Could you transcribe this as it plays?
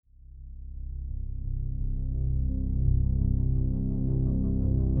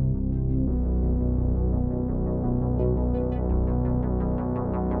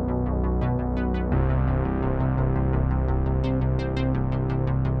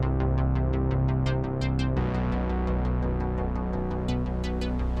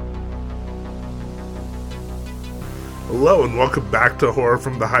Hello and welcome back to Horror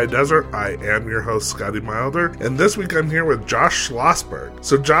from the High Desert. I am your host, Scotty Milder, and this week I'm here with Josh Schlossberg.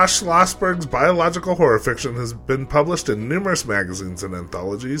 So Josh Schlossberg's biological horror fiction has been published in numerous magazines and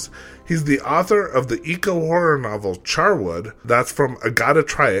anthologies. He's the author of the eco-horror novel Charwood, that's from I Gotta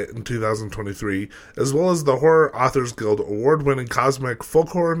Try It in 2023, as well as the Horror Authors Guild award-winning cosmic folk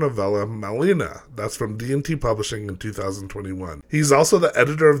horror novella Malina, that's from D&T Publishing in 2021. He's also the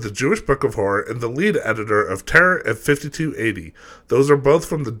editor of the Jewish Book of Horror and the lead editor of Terror at 5280. Those are both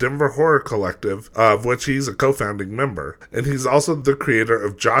from the Denver Horror Collective, of which he's a co-founding member. And he's also the creator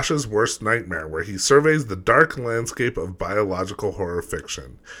of Josh's Worst Nightmare, where he surveys the dark landscape of biological horror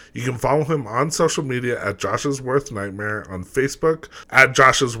fiction. You can follow him on social media at Josh's Worst Nightmare on Facebook, at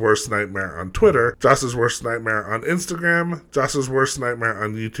Josh's Worst Nightmare on Twitter, Josh's Worst Nightmare on Instagram, Josh's Worst Nightmare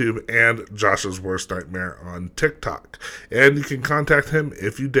on YouTube, and Josh's Worst Nightmare on TikTok. And you can contact him,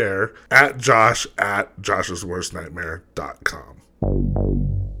 if you dare, at joshsworstnightmare.com.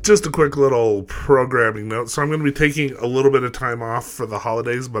 Just a quick little programming note. So I'm going to be taking a little bit of time off for the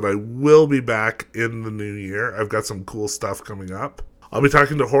holidays, but I will be back in the new year. I've got some cool stuff coming up. I'll be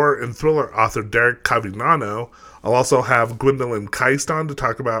talking to horror and thriller author Derek Cavignano. I'll also have Gwendolyn Keist on to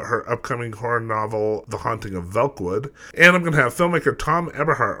talk about her upcoming horror novel, The Haunting of Velkwood. And I'm going to have filmmaker Tom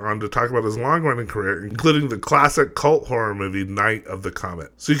Eberhardt on to talk about his long-running career, including the classic cult horror movie, Night of the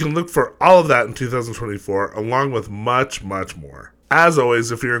Comet. So you can look for all of that in 2024, along with much, much more. As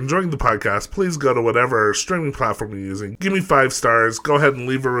always, if you're enjoying the podcast, please go to whatever streaming platform you're using. Give me 5 stars. Go ahead and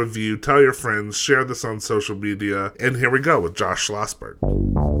leave a review. Tell your friends. Share this on social media. And here we go with Josh Schlossberg.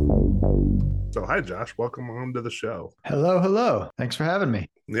 So, hi, Josh. Welcome on to the show. Hello. Thanks for having me.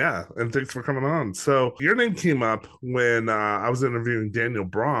 Yeah, and thanks for coming on. So, your name came up when I was interviewing Daniel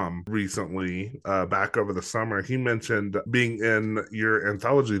Brahm recently, back over the summer. He mentioned being in your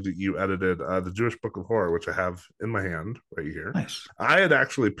anthology that you edited, the Jewish Book of Horror, which I have in my hand right here. Nice. I had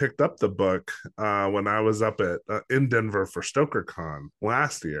actually picked up the book when I was up at in Denver for StokerCon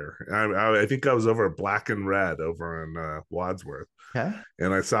last year. I think I was over at Black and Red over in Wadsworth. Okay.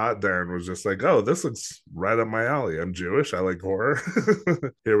 And I saw it there and was just like, oh, this looks right up my alley. I'm Jewish. I like horror.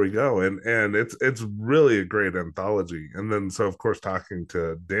 Here we go. And it's really a great anthology. And then, so of course, talking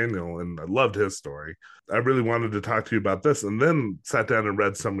to Daniel, and I loved his story. I really wanted to talk to you about this, and then sat down and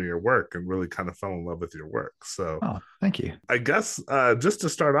read some of your work and really kind of fell in love with your work. So, thank you. I guess just to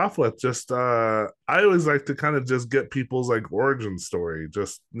start off with, I always like to kind of just get people's like origin story.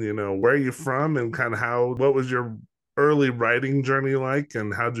 Just, where are you from and kind of what was your early writing journey like,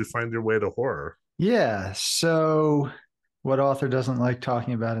 and how'd you find your way to horror? Yeah. So what author doesn't like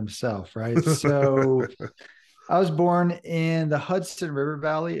talking about himself, right? So I was born in the Hudson River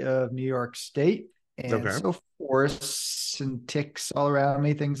Valley of New York State. And so forests and ticks all around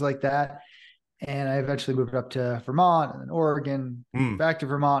me, things like that. And I eventually moved up to Vermont and then Oregon, back to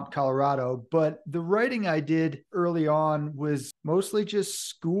Vermont, Colorado. But the writing I did early on was mostly just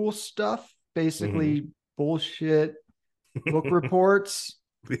school stuff, basically bullshit book reports,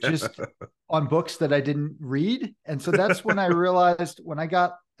 just on books that I didn't read. And so that's when I realized, when I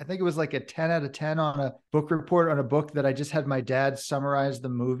got, I think it was like a 10 out of 10 on a book report on a book that I just had my dad summarize the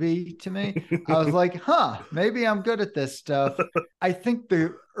movie to me. I was like, maybe I'm good at this stuff. I think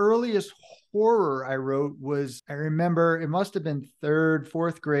the earliest horror I wrote was, I remember it must have been 3rd,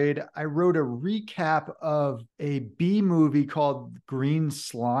 4th grade. I wrote a recap of a B movie called Green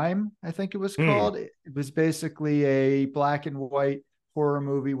Slime, I think it was called. It was basically a black and white horror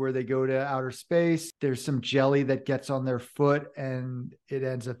movie where they go to outer space. There's some jelly that gets on their foot and it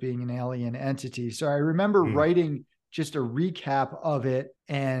ends up being an alien entity. So I remember writing just a recap of it,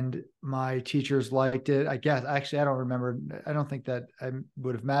 and my teachers liked it. I guess, actually, I don't remember. I don't think that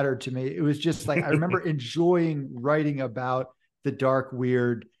would have mattered to me. It was just like, I remember enjoying writing about the dark,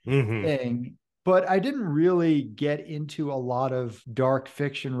 weird thing, but I didn't really get into a lot of dark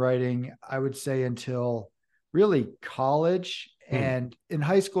fiction writing, I would say, until really college. And in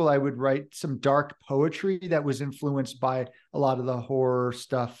high school, I would write some dark poetry that was influenced by a lot of the horror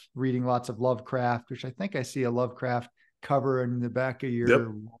stuff, reading lots of Lovecraft, which I think I see a Lovecraft cover in the back of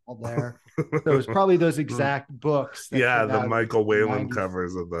your wall there. So it was probably those exact books. The Michael Whalen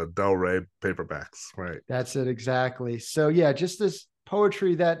covers of the Del Rey paperbacks, right? That's it, exactly. So yeah, just this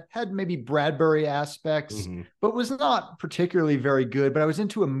poetry that had maybe Bradbury aspects, but was not particularly very good. But I was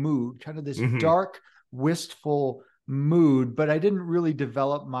into a mood, kind of this dark, wistful mood, but I didn't really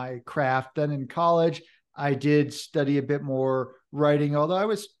develop my craft. Then in college, I did study a bit more writing, although I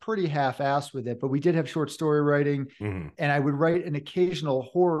was pretty half-assed with it, but we did have short story writing, and I would write an occasional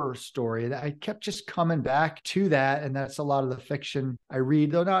horror story. And I kept just coming back to that. And that's a lot of the fiction I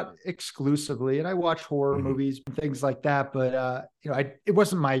read, though not exclusively. And I watch horror movies and things like that. But, it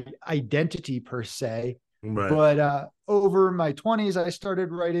wasn't my identity per se. Right. But over my 20s, I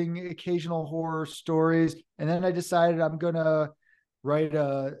started writing occasional horror stories. And then I decided I'm going to write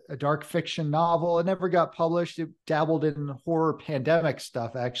a dark fiction novel. It never got published. It dabbled in horror pandemic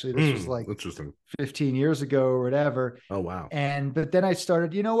stuff. Actually, this was like interesting 15 years ago or whatever. Oh, wow. But then I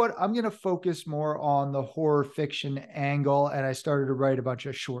started, you know what? I'm going to focus more on the horror fiction angle. And I started to write a bunch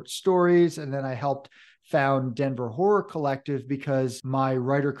of short stories. And then I helped found Denver Horror Collective because my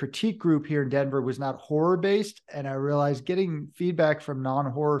writer critique group here in Denver was not horror based. And I realized getting feedback from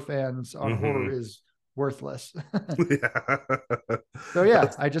non-horror fans on horror is worthless. So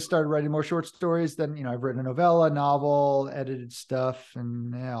yeah, I just started writing more short stories. Then, I've written a novella, novel, edited stuff,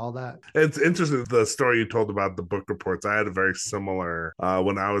 and all that. It's interesting, the story you told about the book reports. I had a very similar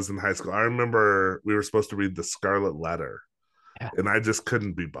when I was in high school. I remember we were supposed to read The Scarlet Letter. And I just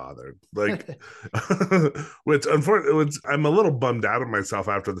couldn't be bothered. Like, which unfortunately, I'm a little bummed out of myself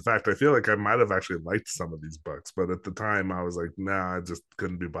after the fact. I feel like I might have actually liked some of these books, but at the time I was like, nah, I just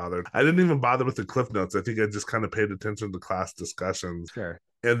couldn't be bothered. I didn't even bother with the Cliff Notes. I think I just kind of paid attention to class discussions. Sure.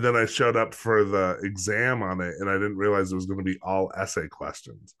 And then I showed up for the exam on it, and I didn't realize it was going to be all essay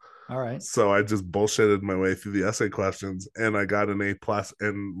questions. All right. So I just bullshitted my way through the essay questions, and I got an A+,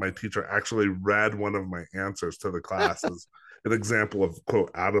 and my teacher actually read one of my answers to the classes. An example of,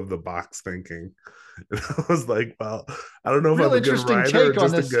 quote, out of the box thinking. And I was like, well, I don't know if I'm a good writer or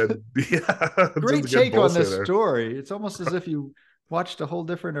just a good, great take on this story. It's almost as if you watched a whole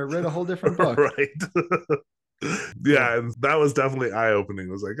different or read a whole different book. Right. Yeah, and that was definitely eye-opening.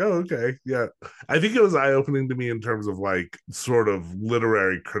 It was like, oh, okay, yeah. I think it was eye-opening to me in terms of like sort of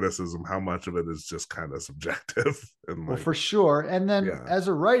literary criticism, how much of it is just kind of subjective. And well, for sure. And then as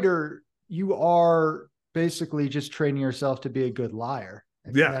a writer, you are basically just training yourself to be a good liar.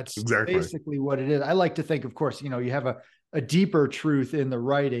 That's exactly basically what it is. I like to think, of course, you have a deeper truth in the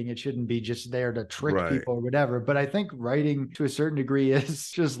writing. It shouldn't be just there to trick people or whatever. But I think writing to a certain degree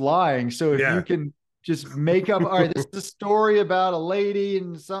is just lying. So if you can just make up, all right, this is a story about a lady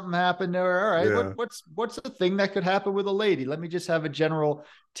and something happened to her. All right, what's the thing that could happen with a lady? Let me just have a general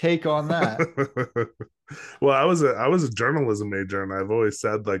take on that. Well, I was a journalism major, and I've always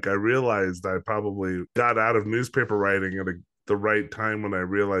said, like, I realized I probably got out of newspaper writing at the right time when I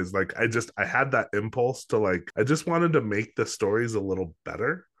realized, like, I had that impulse to, like, I just wanted to make the stories a little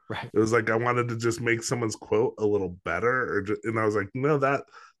better. Right. It was like I wanted to just make someone's quote a little better, and I was like, no,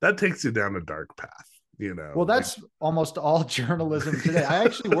 that takes you down a dark path. Well, that's almost all journalism today. I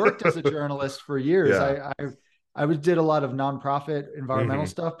actually worked as a journalist for years. I did a lot of nonprofit environmental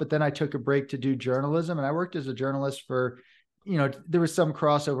stuff, but then I took a break to do journalism, and I worked as a journalist for, there was some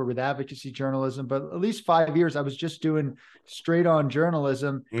crossover with advocacy journalism, but at least 5 years I was just doing straight on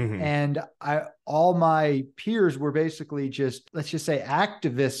journalism. And all my peers were basically just, let's just say,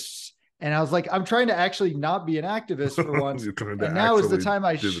 activists. And I was like, I'm trying to actually not be an activist for once. And now is the time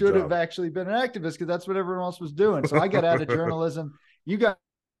I should have actually been an activist, because that's what everyone else was doing. So I got out of journalism. You got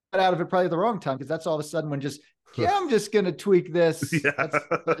out of it probably at the wrong time, because that's all of a sudden when I'm just going to tweak this.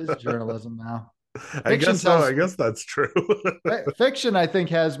 That is journalism now. I guess so. I guess that's true. Fiction, I think,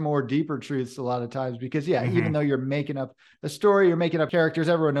 has more deeper truths a lot of times, because even though you're making up a story, you're making up characters,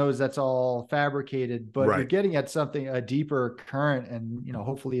 everyone knows that's all fabricated, but you're getting at something, a deeper current, and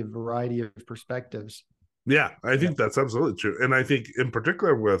hopefully a variety of perspectives. Yeah, I think that's absolutely true. And I think in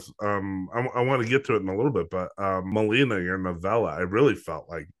particular with I want to get to it in a little bit, but Melina, your novella, I really felt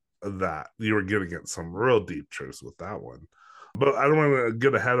like that you were getting at some real deep truths with that one. But I don't want to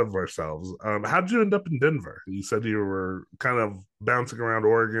get ahead of ourselves. How did you end up in Denver? You said you were kind of bouncing around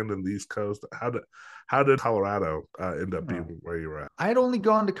Oregon and the East Coast. How did Colorado end up being where you were at? I had only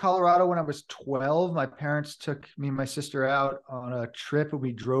gone to Colorado when I was 12. My parents took me and my sister out on a trip, and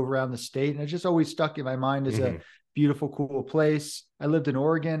we drove around the state. And it just always stuck in my mind as a beautiful, cool place. I lived in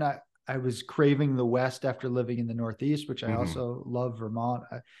Oregon. I was craving the West after living in the Northeast, which I also love, Vermont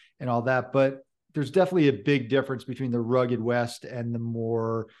and all that. But there's definitely a big difference between the rugged West and the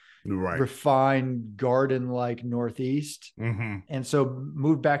more refined garden-like Northeast. And so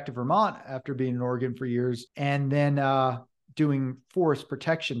moved back to Vermont after being in Oregon for years, and then doing forest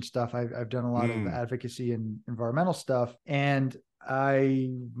protection stuff. I've done a lot of advocacy and environmental stuff, and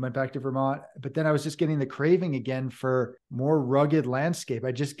I went back to Vermont, but then I was just getting the craving again for more rugged landscape.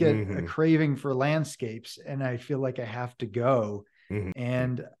 I just get a craving for landscapes, and I feel like I have to go.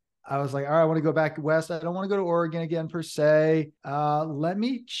 And I was like, all right, I want to go back west. I don't want to go to Oregon again per se. Let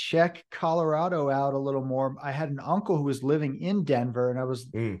me check Colorado out a little more. I had an uncle who was living in Denver, and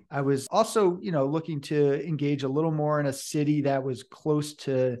I was also, looking to engage a little more in a city that was close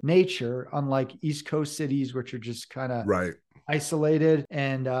to nature, unlike East Coast cities, which are just kind of Right. isolated.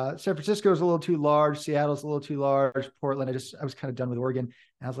 And San Francisco is a little too large. Seattle's a little too large. Portland, I was kind of done with Oregon.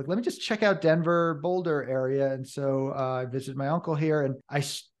 And I was like, let me just check out Denver, Boulder area. And so I visited my uncle here, and I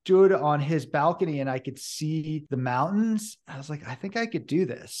stood on his balcony and I could see the mountains. I was like, I think I could do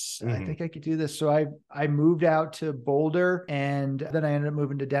this. I think I could do this. So I moved out to Boulder, and then I ended up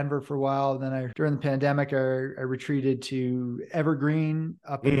moving to Denver for a while. And then during the pandemic, I retreated to Evergreen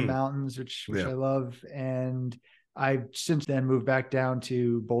up in the mountains, which I love. And I've since then moved back down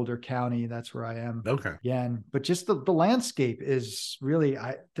to Boulder County. That's where I am again. But just the landscape is really,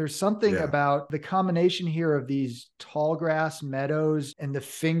 there's something about the combination here of these tall grass meadows and the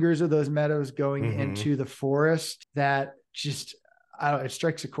fingers of those meadows going into the forest that just, it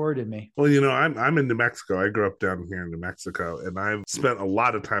strikes a chord in me. Well, I'm in New Mexico. I grew up down here in New Mexico, and I've spent a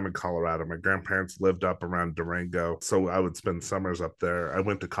lot of time in Colorado. My grandparents lived up around Durango, so I would spend summers up there. I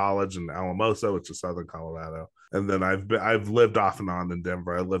went to college in Alamosa, which is southern Colorado. And then I've lived off and on in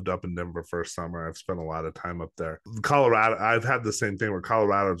Denver. I lived up in Denver for a summer. I've spent a lot of time up there. Colorado, I've had the same thing where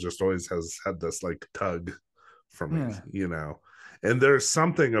Colorado just always has had this like tug for me, And there's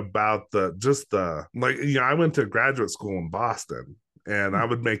something about I went to graduate school in Boston, and I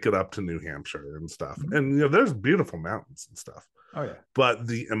would make it up to New Hampshire and stuff. And there's beautiful mountains and stuff. Oh yeah. But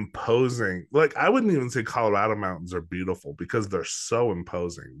the imposing, I wouldn't even say Colorado mountains are beautiful because they're so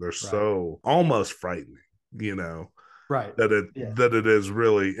imposing. They're so almost frightening. Right. That it is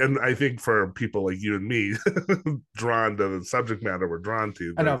really, and I think for people like you and me drawn to the subject matter we're drawn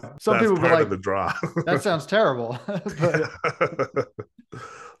to, I know some people part like, of the draw. That sounds terrible.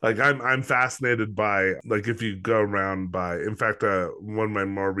 Like I'm fascinated by, like, if you go around by, in fact, one of my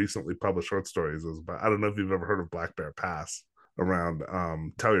more recently published short stories is about, I don't know if you've ever heard of Black Bear Pass around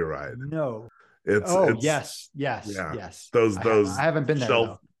Telluride. No. It's yes. Those I haven't been there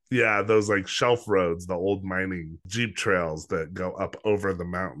though. Yeah, those like shelf roads, the old mining jeep trails that go up over the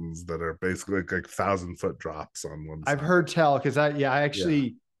mountains that are basically like 1,000-foot drops on one side. I've heard tell, because I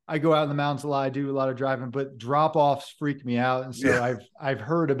go out in the mountains a lot. I do a lot of driving, but drop offs freak me out, and so I've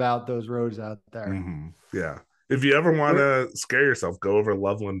heard about those roads out there. Yeah, if you ever want to scare yourself, go over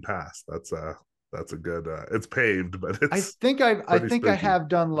Loveland Pass. That's a good. It's paved, but it's. I think I have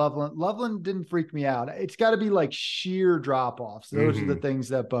done Loveland. Loveland didn't freak me out. It's got to be like sheer drop offs. Those are the things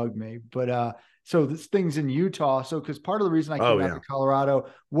that bug me. But so this things in Utah. So because part of the reason I came out to Colorado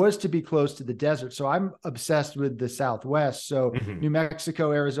was to be close to the desert. So I'm obsessed with the Southwest. So New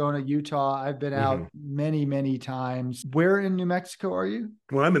Mexico, Arizona, Utah. I've been out many, many times. Where in New Mexico are you?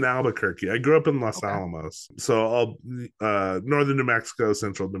 Well, I'm in Albuquerque. I grew up in Los Alamos. So all northern New Mexico,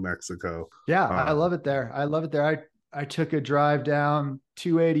 central New Mexico. Yeah, I love it there. I took a drive down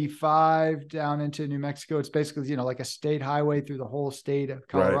 285 down into New Mexico. It's basically, like a state highway through the whole state of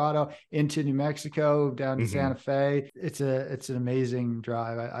Colorado into New Mexico, down to Santa Fe. It's an amazing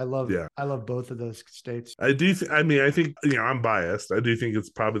drive. I love both of those states. I think, I'm biased. I do think it's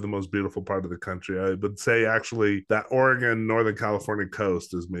probably the most beautiful part of the country. I would say actually that Oregon, Northern California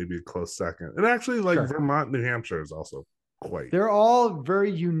coast is maybe a close second. And actually Vermont, New Hampshire is also quite. They're all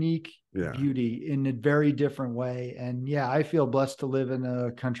very unique beauty in a very different way. And I feel blessed to live in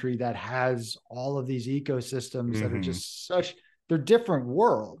a country that has all of these ecosystems that are just they're different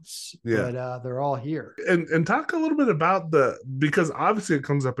worlds, but they're all here. And talk a little bit about because obviously it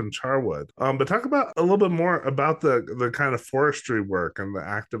comes up in Charwood, but talk about a little bit more about the kind of forestry work and the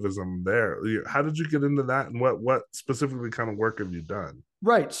activism there. How did you get into that, and what specifically kind of work have you done?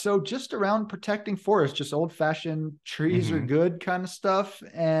 Right. So just around protecting forests, just old fashioned trees are good kind of stuff,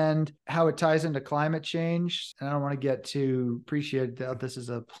 and how it ties into climate change. And I don't want to get too appreciated that this is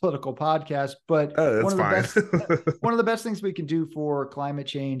a political podcast, but one of the best things we can do for climate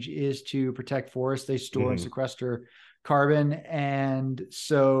change is to protect forests. They store and sequester carbon. And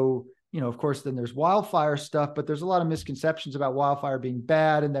so, of course, then there's wildfire stuff, but there's a lot of misconceptions about wildfire being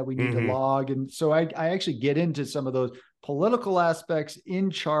bad and that we need to log. And so I actually get into some of those political aspects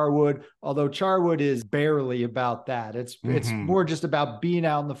in Charwood, although Charwood is barely about that. It's more just about being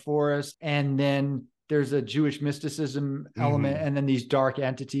out in the forest, and then there's a Jewish mysticism element, and then these dark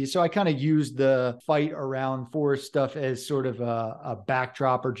entities. So I kind of use the fight around forest stuff as sort of a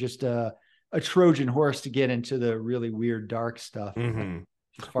backdrop, or just a Trojan horse to get into the really weird dark stuff.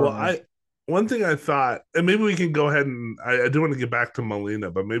 Well, one thing I thought, and maybe we can go ahead and I do want to get back to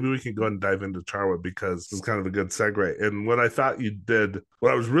Molina, but maybe we can go ahead and dive into Charwood because it's kind of a good segue. And what I thought you did,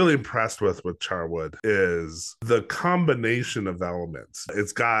 what I was really impressed with Charwood is the combination of elements.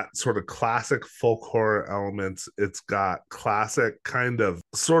 It's got sort of classic folk horror elements. It's got classic kind of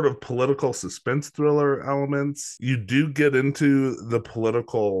sort of political suspense thriller elements. You do get into the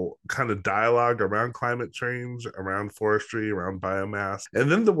political kind of dialogue around climate change, around forestry, around biomass,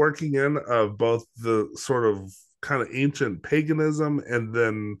 and then the working in of both the sort of kind of ancient paganism and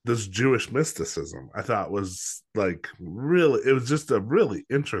then this Jewish mysticism. I thought was like really, it was just a really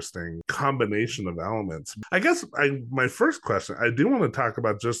interesting combination of elements. I guess my first question, I do want to talk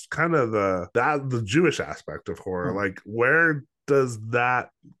about just kind of the Jewish aspect of horror. Like, where does that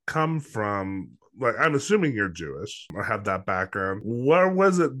come from? Like, I'm assuming you're Jewish or have that background. Where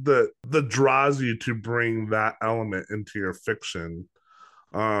was it that draws you to bring that element into your fiction?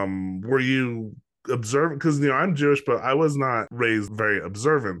 Were you observant? Because I'm Jewish, but I was not raised very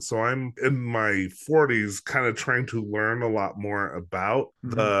observant, so I'm in my 40s kind of trying to learn a lot more about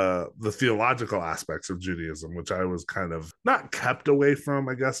the theological aspects of Judaism, which I was kind of not kept away from,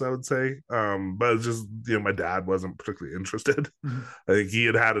 I guess I would say. But it's just, my dad wasn't particularly interested. I think he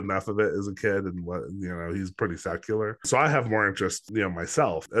had enough of it as a kid, and he's pretty secular, so I have more interest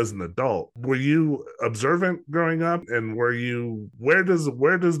myself as an adult. Were you observant growing up, and where does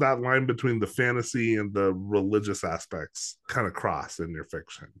that line between the fantasy and the religious aspects kind of cross in your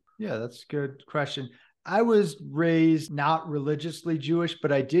fiction? Yeah, that's a good question. I was raised not religiously Jewish,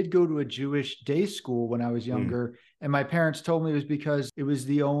 but I did go to a Jewish day school when I was younger. And my parents told me it was because it was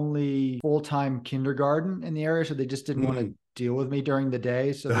the only full-time kindergarten in the area. So they just didn't want to deal with me during the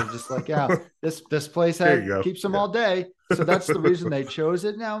day. So they're just like, yeah, this place keeps them all day. So that's the reason they chose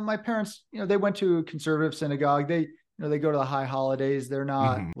it. Now, my parents, they went to a conservative synagogue. They go to the high holidays. They're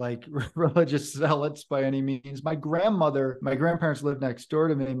not like religious zealots by any means. My grandparents lived next door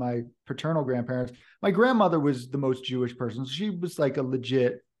to me, my paternal grandparents. My grandmother was the most Jewish person. She was like a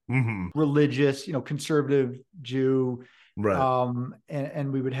legit religious, conservative Jew. Right.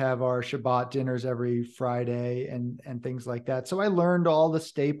 And we would have our Shabbat dinners every Friday and things like that. So I learned all the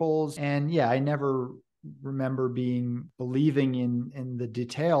staples, and I never remember believing in the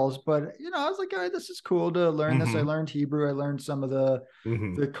details, but I was like, all right, this is cool to learn this. I learned Hebrew. I learned some of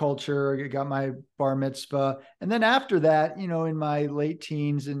the culture. I got my bar mitzvah. And then after that, in my late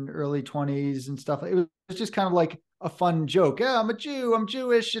teens and early 20s and stuff, it was just kind of like a fun joke. Yeah, I'm a Jew. I'm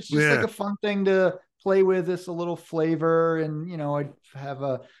Jewish. It's just like a fun thing to play with, this a little flavor. And, I'd have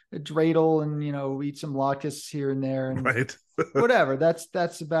a dreidel and, eat some latkes here and there and whatever.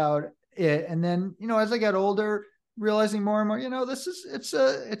 That's about it. And then, as I got older, realizing more and more,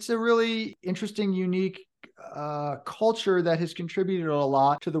 it's a really interesting, unique culture that has contributed a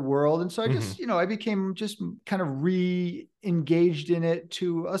lot to the world. And so I just, I became just kind of re-engaged in it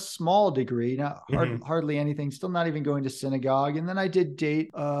to a small degree, not hardly anything, still not even going to synagogue. And then I did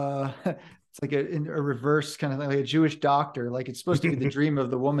date it's like a reverse kind of thing, like a Jewish doctor. Like, it's supposed to be the dream of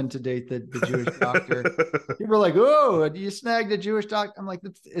the woman to date the Jewish doctor. People are like, oh, you snagged a Jewish doctor. I'm like,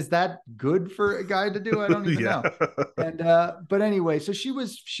 is that good for a guy to do? I don't even know. And but anyway, so she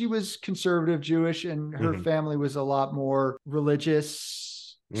was conservative Jewish, and her family was a lot more religious.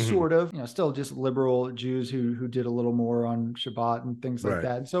 Sort of, still just liberal Jews who did a little more on Shabbat and things like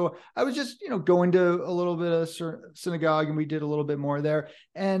that. And so I was just, going to a little bit of synagogue, and we did a little bit more there.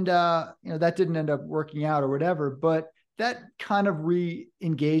 And, that didn't end up working out or whatever, but that kind of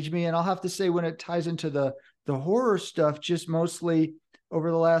re-engaged me. And I'll have to say, when it ties into the horror stuff, just mostly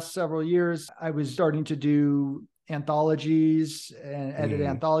over the last several years, I was starting to do anthologies and edit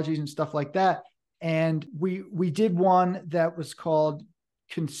anthologies and stuff like that. And we did one that was called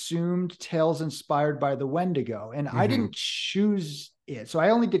Consumed Tales Inspired by the Wendigo, and I didn't choose it, so I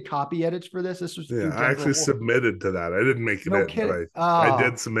only did copy edits for this. This was I actually submitted to that. I didn't make it in, but I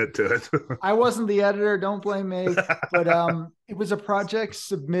did submit to it. I wasn't the editor, don't blame me. But it was a project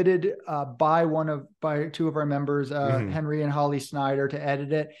submitted by two of our members, Henry and Holly Snyder, to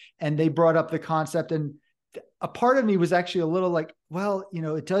edit it, and they brought up the concept. And a part of me was actually a little like, well,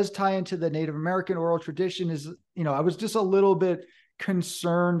 it does tie into the Native American oral tradition. I was just a little bit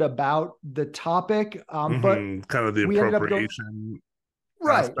concerned about the topic, but kind of the appropriation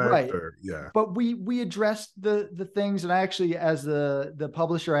aspect, right. or yeah. But we addressed the things, and I actually, as the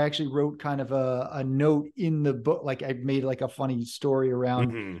publisher, I actually wrote kind of a note in the book, like I made like a funny story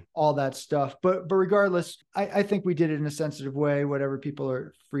around all that stuff. But regardless, I think we did it in a sensitive way. Whatever, people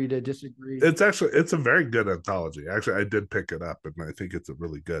are free to disagree. It's a very good anthology. Actually, I did pick it up, and I think it's a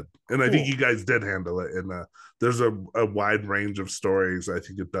really good. And I think you guys did handle it. And there's a wide range of stories. I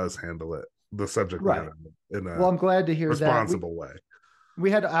think it does handle it, the subject matter, in a I'm glad to hear responsible way.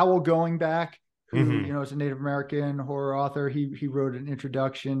 We had Owl Going Back, who is a Native American horror author. He wrote an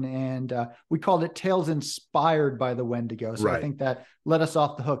introduction, and we called it Tales Inspired by the Wendigo. So I think that let us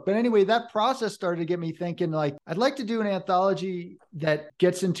off the hook. But anyway, that process started to get me thinking, like, I'd like to do an anthology that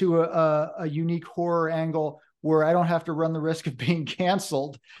gets into a unique horror angle where I don't have to run the risk of being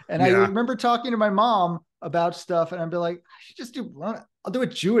canceled. And I remember talking to my mom about stuff, and I'd be like, I should just I'll do a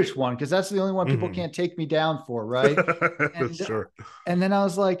Jewish one, because that's the only one people can't take me down for, right? And, sure. And then I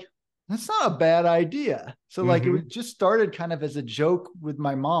was like, that's not a bad idea. So like it just started kind of as a joke with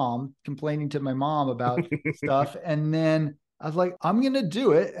my mom, complaining to my mom about stuff. And then I was like, I'm going to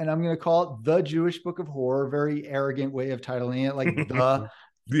do it, and I'm going to call it The Jewish Book of Horror. Very arrogant way of titling it, like the.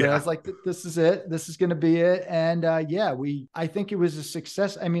 But I was like, this is it. This is going to be it. And I think it was a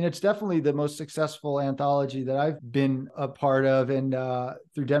success. I mean, it's definitely the most successful anthology that I've been a part of, and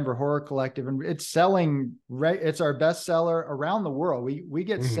through Denver Horror Collective. And it's selling, it's our bestseller around the world. We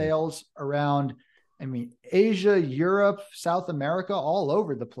get sales around, I mean, Asia, Europe, South America, all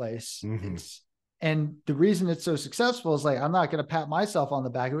over the place. And the reason it's so successful is, like, I'm not going to pat myself on the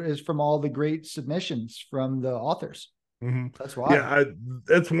back. It is from all the great submissions from the authors. That's why. Yeah,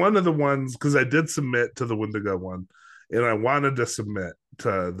 it's one of the ones, because I did submit to the Wendigo one, and I wanted to submit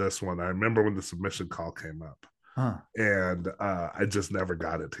to this one. I remember when the submission call came up, and I just never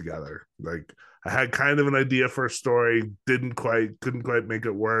got it together. Like, I had kind of an idea for a story, couldn't quite make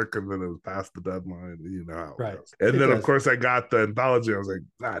it work, and then it was past the deadline. You know how it goes. And then, of course, I got the anthology. I was like,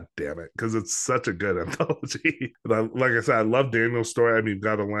 God damn it, because it's such a good anthology. And like I said, I love Daniel's story. I mean,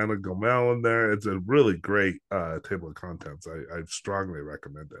 got Alana Gomel in there. It's a really great table of contents. I strongly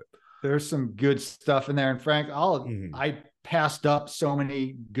recommend it. There's some good stuff in there. And Frank, I passed up so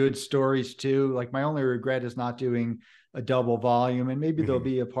many good stories too. Like, my only regret is not doing a double volume, and maybe there'll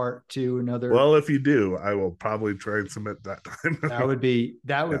be a part two, another. Well, if you do, I will probably try and submit that time. that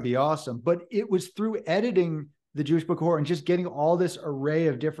would be awesome. But it was through editing the Jewish Book of Horror and just getting all this array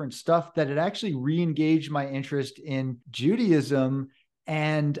of different stuff that it actually re-engaged my interest in Judaism.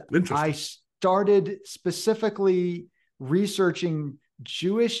 And I started specifically researching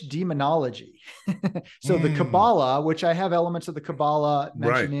Jewish demonology. So the Kabbalah, which I have elements of the Kabbalah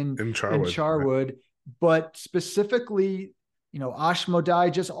mentioned in Charwood, but specifically,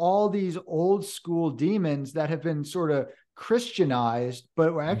 Ashmodai, just all these old school demons that have been sort of Christianized,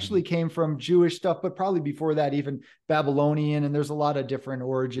 but actually came from Jewish stuff, but probably before that, even Babylonian, and there's a lot of different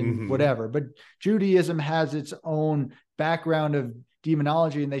origin, whatever. But Judaism has its own background of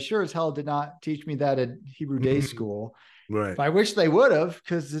demonology, and they sure as hell did not teach me that at Hebrew Day School. Right. I wish they would have,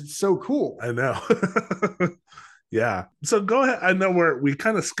 because it's so cool. I know. Yeah. So go ahead. I know we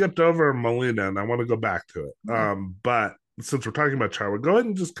kind of skipped over Molina, and I want to go back to it. But since we're talking about Charwood, go ahead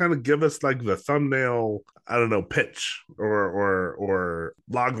and just kind of give us like the thumbnail, I don't know, pitch or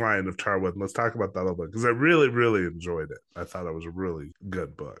log line of Charwood. And let's talk about that a little bit, because I really, really enjoyed it. I thought it was a really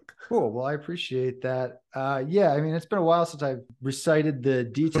good book. Cool. Well, I appreciate that. I mean, it's been a while since I've recited the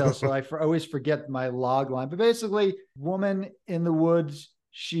details, so I always forget my log line. But basically, woman in the woods,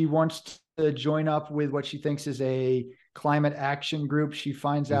 she wants to join up with what she thinks is a climate action group. She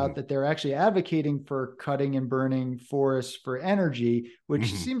finds out that they're actually advocating for cutting and burning forests for energy,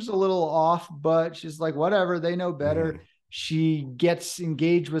 which seems a little off, but she's like, whatever, they know better. She gets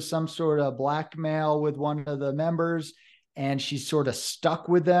engaged with some sort of blackmail with one of the members, and she's sort of stuck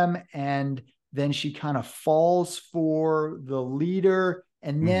with them. And then she kind of falls for the leader.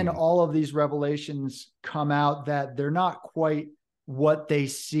 And then all of these revelations come out that they're not quite what they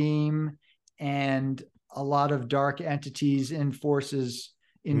seem, and a lot of dark entities and forces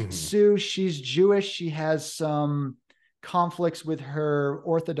ensue. She's Jewish. She has some conflicts with her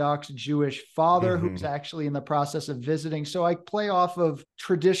Orthodox Jewish father, who's actually in the process of visiting. So I play off of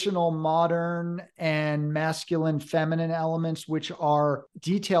traditional modern and masculine feminine elements, which are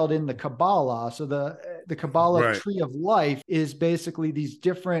detailed in the Kabbalah. So the Kabbalah tree of life is basically these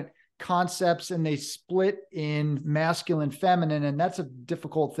different concepts, and they split in masculine, feminine, and that's a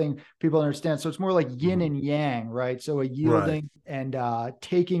difficult thing people understand. So it's more like yin and yang, right? So a yielding and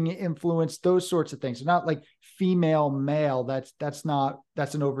taking influence, those sorts of things. So not like female, male. That's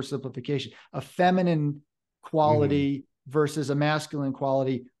an oversimplification. A feminine quality versus a masculine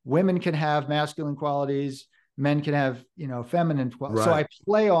quality. Women can have masculine qualities, men can have, feminine qualities. So I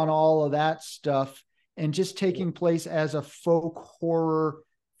play on all of that stuff, and just taking place as a folk horror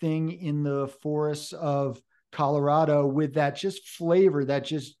thing in the forests of Colorado with that just flavor, that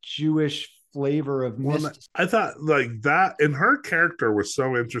just Jewish flavor of mysticism. I thought like that, and her character was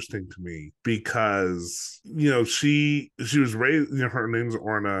so interesting to me because she was raised, her name's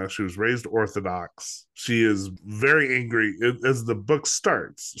Orna, she was raised Orthodox. She is very angry as the book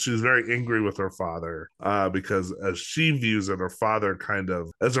starts. She's very angry with her father because as she views it, her father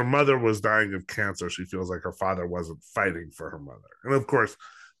as her mother was dying of cancer, she feels like her father wasn't fighting for her mother. And of course,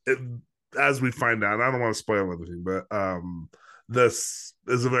 as we find out, I don't want to spoil anything, but this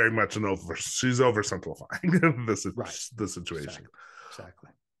is very much she's oversimplifying the situation. Exactly.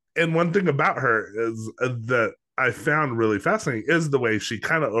 And one thing about her is that I found really fascinating is the way she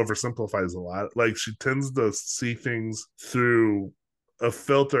kind of oversimplifies a lot. Like she tends to see things through a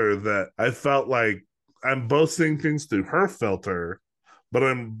filter that I felt like I'm both seeing things through her filter, but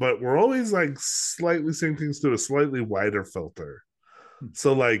we're always like slightly seeing things through a slightly wider filter.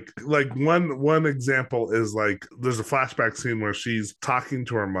 So like one example is like there's a flashback scene where she's talking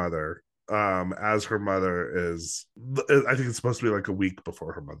to her mother as her mother is, I think it's supposed to be like a week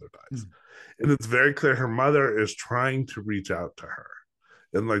before her mother dies. And it's very clear her mother is trying to reach out to her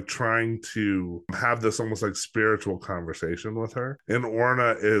and like trying to have this almost like spiritual conversation with her. And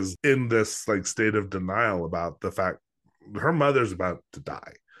Orna is in this like state of denial about the fact her mother's about to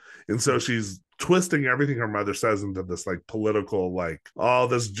die. And so she's twisting everything her mother says into this like political, like, oh,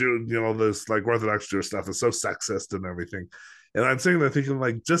 this Jew, this like Orthodox Jewish stuff is so sexist and everything. And I'm sitting there thinking,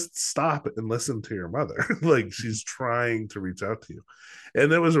 like, just stop and listen to your mother. Like, she's trying to reach out to you.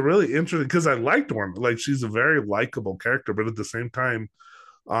 And it was a really interesting, because I liked Orna. Like, she's a very likable character, but at the same time,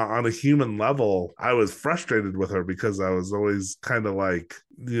 on a human level, I was frustrated with her because I was always kind of like,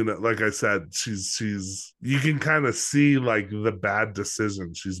 like I said, she's you can kind of see like the bad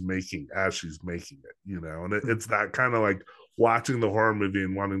decision she's making as she's making it, and it's that kind of like watching the horror movie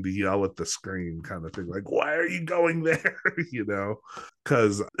and wanting to yell at the screen kind of thing, like, why are you going there?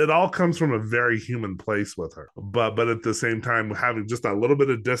 Because it all comes from a very human place with her, but at the same time, having just a little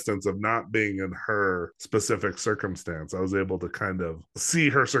bit of distance of not being in her specific circumstance, I was able to kind of see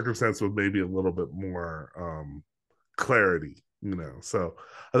her circumstance with maybe a little bit more clarity, so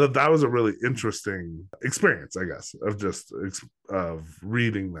I thought that was a really interesting experience, I guess, of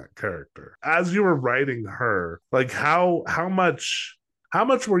reading that character. As you were writing her, like how much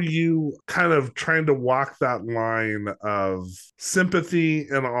were you kind of trying to walk that line of sympathy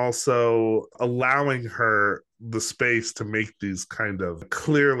and also allowing her the space to make these kind of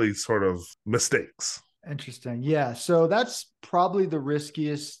clearly sort of mistakes? Interesting. Yeah. So that's probably the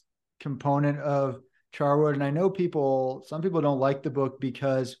riskiest component of Charwood. And I know some people don't like the book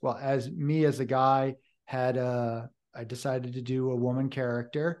because, well, as a guy I decided to do a woman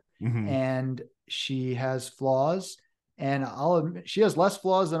character, and she has flaws, and I'll admit she has less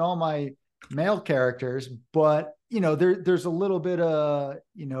flaws than all my male characters, but there's a little bit of,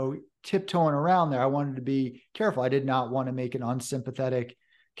 tiptoeing around there. I wanted to be careful. I did not want to make an unsympathetic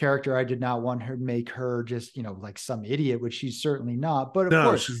character. I did not want her to make her just, like some idiot, which she's certainly not. But of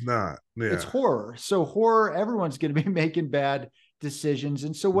course, she's not. Yeah. It's horror. So horror, everyone's going to be making bad decisions.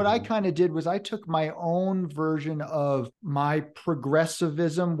 And so what I kind of did was I took my own version of my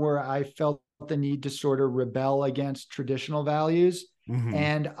progressivism, where I felt the need to sort of rebel against traditional values.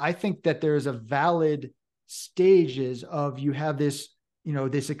 And I think that there's a valid stages of, you have this,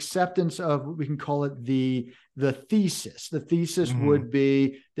 this acceptance of, we can call it the thesis. The thesis would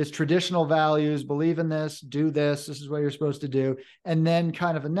be this traditional values, believe in this, do this is what you're supposed to do. And then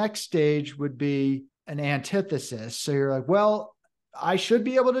kind of a next stage would be an antithesis. So you're like, well, I should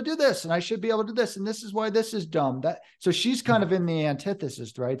be able to do this, and I should be able to do this, and this is why this is dumb. So she's kind of in the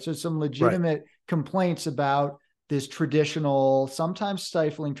antithesis, right? So some legitimate complaints about this traditional, sometimes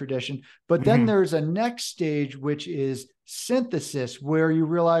stifling tradition. But then there's a next stage, which is synthesis, where you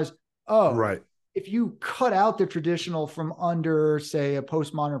realize, if you cut out the traditional from under, say, a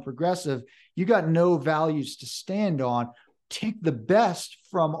postmodern progressive, you got no values to stand on. Take the best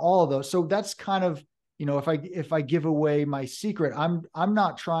from all of those. So that's kind of, if I give away my secret, I'm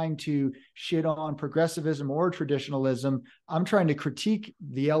not trying to shit on progressivism or traditionalism. I'm trying to critique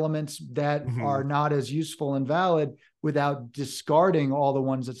the elements that are not as useful and valid without discarding all the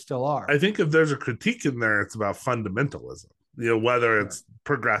ones that still are. I think if there's a critique in there, it's about fundamentalism, whether it's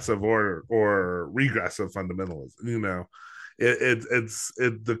progressive or regressive fundamentalism, it's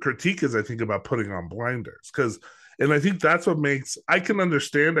the critique is, I think, about putting on blinders, because And I think that's what makes, I can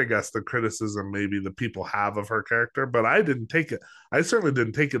understand, I guess, the criticism maybe the people have of her character, but I didn't take it. I certainly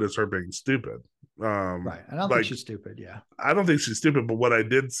didn't take it as her being stupid. Right. I don't think Like, she's stupid. Yeah. I don't think she's stupid, but what I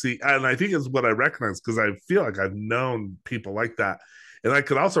did see, and I think is what I recognize, because I feel like I've known people like that. And I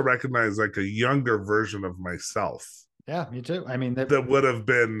could also recognize like a younger version of myself. Yeah, me too. I mean, That would have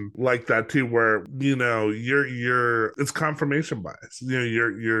been like that too, where you're it's confirmation bias.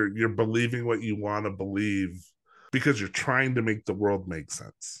 You're believing what you want to believe because you're trying to make the world make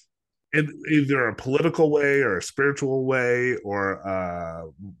sense in either a political way or a spiritual way or a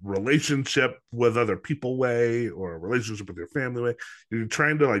relationship with other people way or a relationship with your family way. You're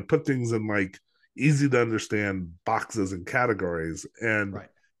trying to like put things in like easy to understand boxes and categories. And right.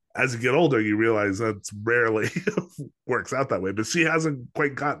 as you get older, you realize that's rarely works out that way. But she hasn't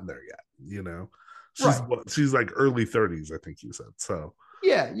quite gotten there yet. She's like early 30s, I think you said. So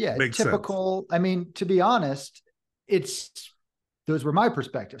yeah, makes typical. sense. I mean, to be honest, those were my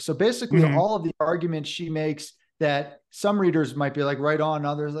perspectives. So basically, all of the arguments she makes that some readers might be like right on,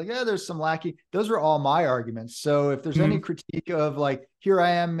 others like, yeah, there's some lacking. Those were all my arguments. So if there's any critique of like, here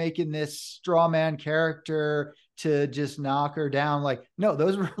I am making this straw man character to just knock her down, like, no,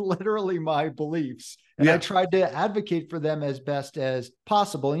 those were literally my beliefs. And I tried to advocate for them as best as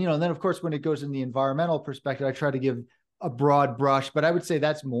possible. And then of course, when it goes in the environmental perspective, I try to give a broad brush, but I would say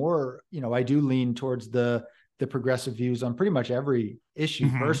that's more, I do lean towards the progressive views on pretty much every issue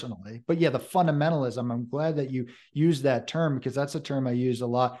personally. But yeah, the fundamentalism, I'm glad that you use that term because that's a term I use a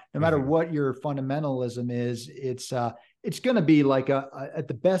lot. No matter what your fundamentalism is, it's going to be like at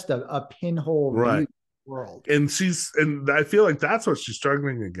the best a pinhole view of the world. And I feel like that's what she's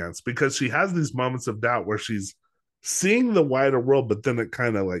struggling against because she has these moments of doubt where she's seeing the wider world, but then it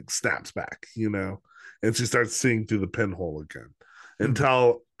kind of like snaps back, and she starts seeing through the pinhole again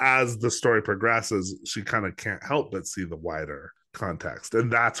until as the story progresses, she kind of can't help but see the wider context.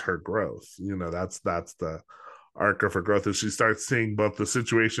 And that's her growth. That's the arc of her growth as she starts seeing both the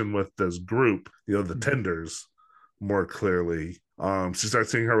situation with this group, the Tenders more clearly. She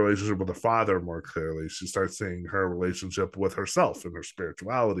starts seeing her relationship with her father more clearly. She starts seeing her relationship with herself and her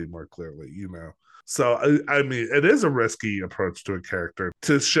spirituality more clearly, So, I mean, it is a risky approach to a character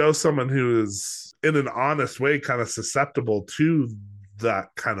to show someone who is in an honest way kind of susceptible to that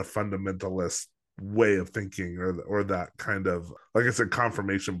kind of fundamentalist way of thinking or that kind of, like I said,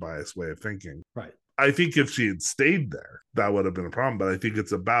 confirmation bias way of thinking. Right. I think if she had stayed there, that would have been a problem. But I think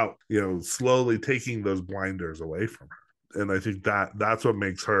it's about, slowly taking those blinders away from her. And I think that's what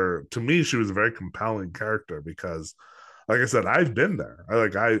makes her, to me, she was a very compelling character because, like I said, I've been there.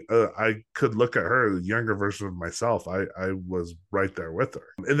 I could look at her, the younger version of myself. I was right there with her.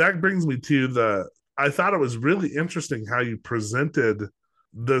 And that brings me to I thought it was really interesting how you presented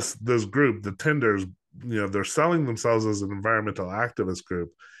this group, the Tenders. They're selling themselves as an environmental activist group,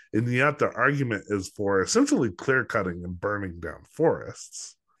 and yet their argument is for essentially clear cutting and burning down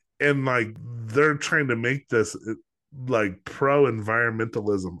forests. And like they're trying to make this like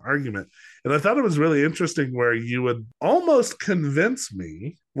pro-environmentalism argument. And I thought it was really interesting where you would almost convince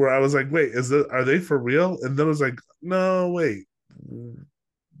me where I was like, wait, are they for real? And then I was like, no, wait,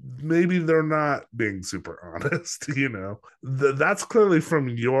 maybe they're not being super honest. That's clearly from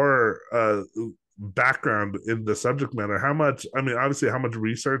your background in the subject matter. Obviously how much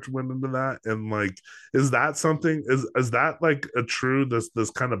research went into that, and like, is that something, is that like a true this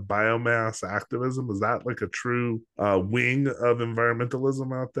kind of biomass activism, is that like a true wing of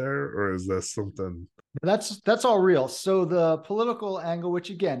environmentalism out there, or is this something that's all real? So the political angle,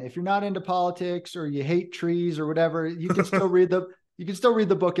 which again, if you're not into politics or you hate trees or whatever, you can still read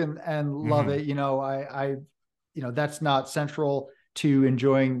the book and love it. That's not central to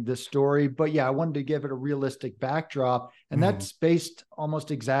enjoying the story, but yeah, I wanted to give it a realistic backdrop, and that's based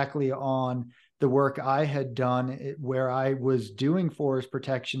almost exactly on the work I had done where I was doing forest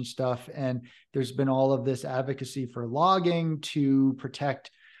protection stuff. And there's been all of this advocacy for logging to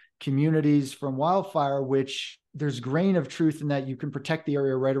protect communities from wildfire, which there's grain of truth in that you can protect the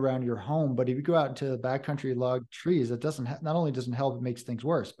area right around your home. But if you go out into the backcountry log trees, it not only doesn't help, it makes things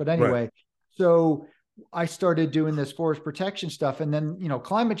worse. But anyway, so I started doing this forest protection stuff. And then,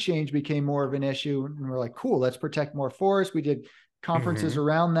 climate change became more of an issue. And we're like, cool, let's protect more forests. We did conferences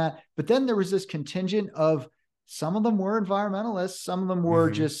around that. But then there was this contingent of some of them were environmentalists. Some of them were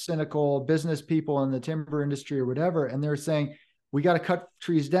just cynical business people in the timber industry or whatever. And they're saying, we got to cut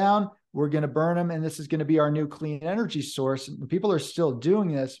trees down. We're going to burn them. And this is going to be our new clean energy source. And people are still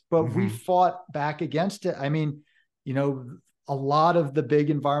doing this, but we fought back against it. I mean, a lot of the big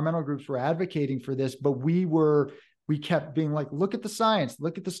environmental groups were advocating for this, but we we kept being like, look at the science,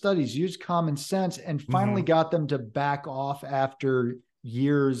 look at the studies, use common sense, and finally Mm-hmm. got them to back off after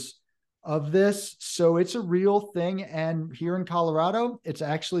years of this. So it's a real thing. And here in Colorado, it's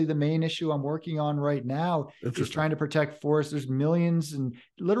actually the main issue I'm working on right now is Interesting. trying to protect forests. There's millions and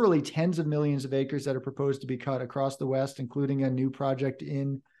literally tens of millions of acres that are proposed to be cut across the West, including a new project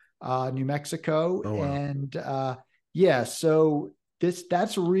in New Mexico. Oh, wow. And yeah, so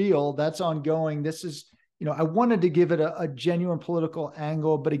that's real, that's ongoing. This is, I wanted to give it a genuine political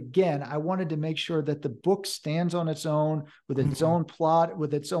angle, but again, I wanted to make sure that the book stands on its own with its Mm-hmm. own plot,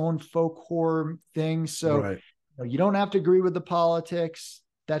 with its own folk horror thing. So Right. you don't have to agree with the politics.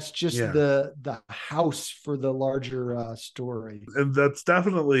 That's just Yeah. the house for the larger story. And that's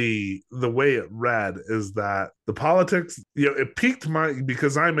definitely the way it read, is that the politics, it piqued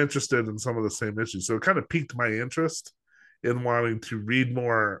because I'm interested in some of the same issues. So it kind of piqued my interest in wanting to read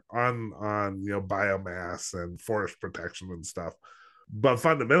more on biomass and forest protection and stuff. But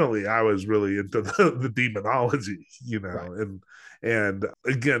fundamentally, I was really into the demonology, Right. and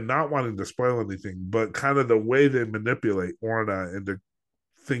again, not wanting to spoil anything, but kind of the way they manipulate Orna into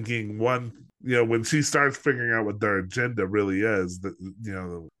thinking when she starts figuring out what their agenda really is, that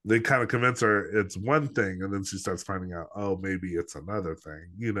they kind of convince her it's one thing, and then she starts finding out, oh, maybe it's another thing,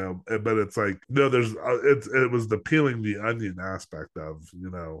 but it's like, no, it was the peeling the onion aspect of,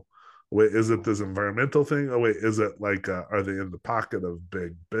 wait, is it this environmental thing? Oh wait, is it like are they in the pocket of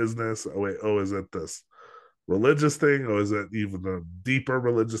big business? Oh wait, oh, is it this religious thing, or is it even a deeper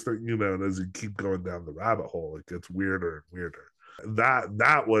religious thing? And as you keep going down the rabbit hole, it gets weirder and weirder.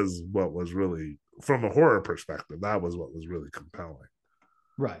 That was what was really, from a horror perspective, that was what was really compelling.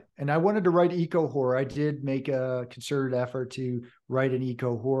 Right. And I wanted to write eco horror. I did make a concerted effort to write an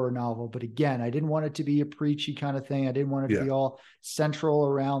eco horror novel. But again, I didn't want it to be a preachy kind of thing. I didn't want it to Yeah. be all central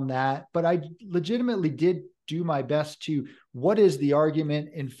around that. But I legitimately did do my best to, what is the argument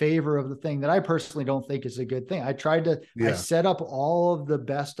in favor of the thing that I personally don't think is a good thing. I set up all of the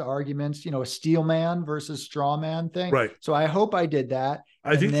best arguments, a steel man versus straw man thing. Right. So I hope I did that.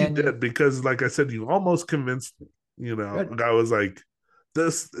 I think you did, because like I said, you almost convinced me. Good. I was like,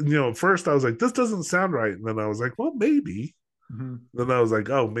 this, at first I was like, this doesn't sound right. And then I was like, well, maybe. Mm-hmm. Then I was like,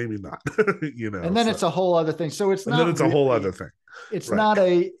 oh, maybe not. And then so. it's a whole other thing. So it's And then not it's a whole other really, thing. it's Right. not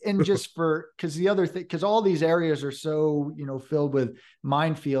and just because the other thing, because all these areas are so, filled with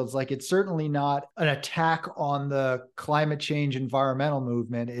minefields, like it's certainly not an attack on the climate change environmental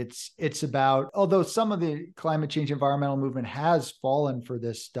movement. It's about, although some of the climate change environmental movement has fallen for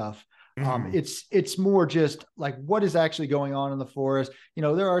this stuff. Mm-hmm. It's more just like what is actually going on in the forest.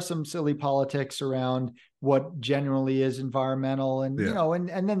 There are some silly politics around what generally is environmental, and Yeah.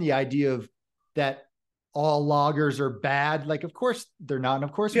 and then the idea of that all loggers are bad. Like, of course they're not, and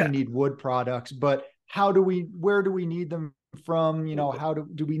of course we need wood products, but where do we need them from? How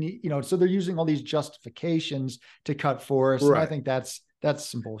do we need? So they're using all these justifications to cut forests, and I think that's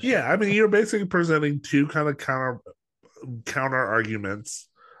some bullshit. Yeah, I mean, you're basically presenting two kind of counter arguments,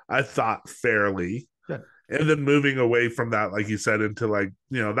 I thought, fairly. Good. And then moving away from that, like you said, into like,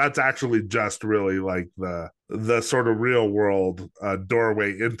 that's actually just really like the sort of real world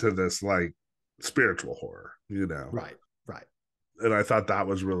doorway into this like spiritual horror, Right. And I thought that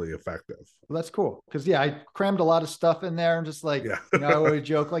was really effective. Well, that's cool, because I crammed a lot of stuff in there, and just like, I always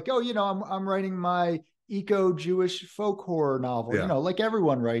joke like, oh, I'm writing my eco Jewish folk horror novel, like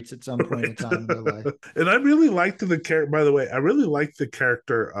everyone writes at some point in time in their life. And I really liked the character, by the way, I really liked the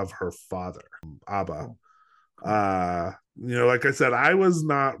character of her father, Abba. Cool. Like I said, I was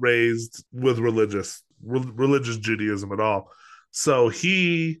not raised with religious Judaism at all. So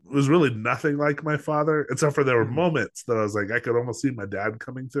he was really nothing like my father, except for there were moments that I was like, I could almost see my dad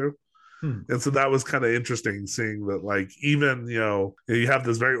coming through. And so that was kind of interesting, seeing that, like, even, you have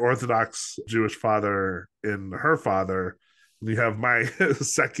this very Orthodox Jewish father in her father, and you have my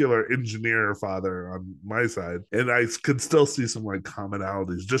secular engineer father on my side. And I could still see some like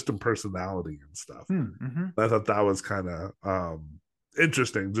commonalities just in personality and stuff. I thought that was kind of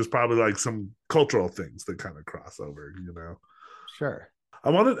interesting, just probably like some cultural things that kind of cross over, Sure.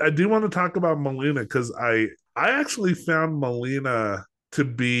 I do want to talk about Melina, because I actually found Melina to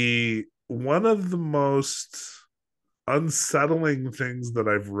be one of the most unsettling things that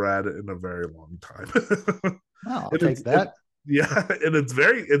I've read in a very long time. Well, I'll take that. And it's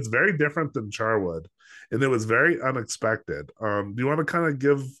very different than Charwood, and it was very unexpected. Do you want to kind of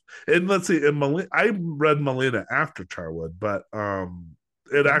give? And let's see, I read Melina after Charwood, but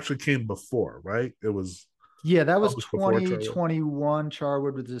it actually came before, right? It was. Yeah, that was 2021.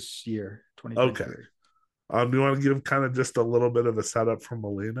 Charwood was this year, 2023. Do you want to give kind of just a little bit of a setup for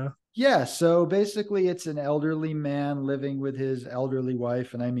Melina? Yeah, so basically it's an elderly man living with his elderly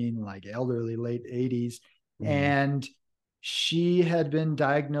wife, and I mean like elderly, late 80s. Mm, And she had been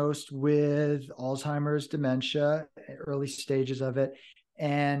diagnosed with Alzheimer's dementia, early stages of it.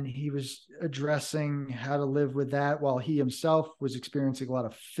 And he was addressing how to live with that while he himself was experiencing a lot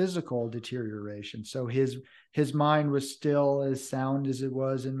of physical deterioration. So his mind was still as sound as it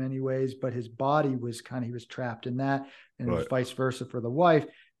was in many ways, but his body was he was trapped in that. And it was right. vice versa for the wife.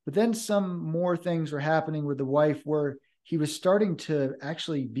 But then some more things were happening with the wife where he was starting to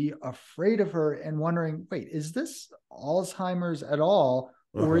actually be afraid of her and wondering, wait, is this Alzheimer's at all?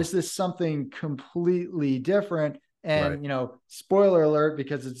 Or Uh-huh. is this something completely different? Right. And, spoiler alert,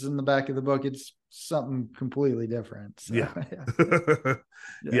 because it's in the back of the book, it's something completely different. So, Yeah. yeah. Yeah.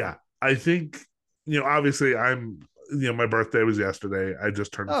 Yeah. I think, obviously my birthday was yesterday. I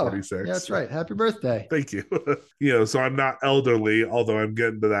just turned Oh, yeah, 46. that's right. Happy birthday. Thank you. So I'm not elderly, although I'm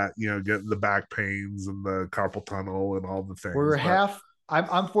getting to that, getting the back pains and the carpal tunnel and all the things. We're But half.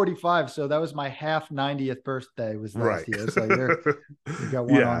 I'm 45, so that was my half 90th birthday was right. last year. So you got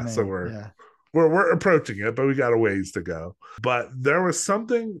one on Yeah. So me. we're Yeah. we're approaching it, but we got a ways to go. But there was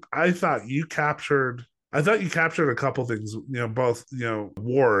something I thought you captured. I thought you captured a couple things, both,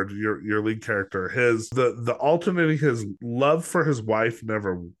 Ward, your lead character, the alternating his love for his wife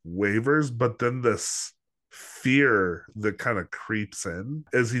never wavers, but then this fear that kind of creeps in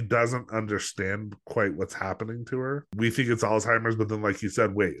as he doesn't understand quite what's happening to her. We think it's Alzheimer's, but then, like you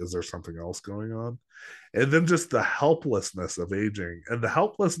said, wait, is there something else going on? And then just the helplessness of aging and the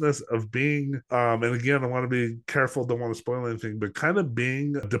helplessness of being and again, I want to be careful, don't want to spoil anything, but kind of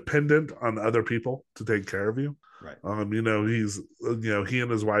being dependent on other people to take care of you. Right. He's he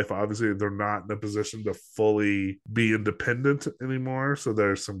and his wife, obviously they're not in a position to fully be independent anymore, so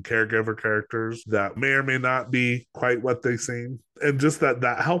there's some caregiver characters that may or may not be quite what they seem, and just that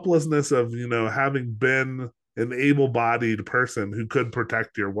helplessness of having been an able-bodied person who could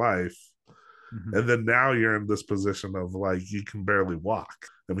protect your wife. Mm-hmm. And then now you're in this position of like you can barely walk.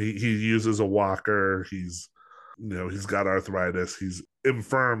 I mean, he uses a walker. He's got arthritis. He's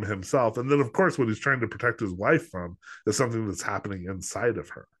infirm himself. And then, of course, what he's trying to protect his wife from is something that's happening inside of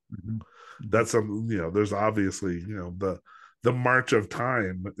her. Mm-hmm. Mm-hmm. That's there's obviously, the march of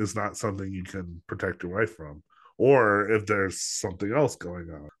time is not something you can protect your wife from, or if there's something else going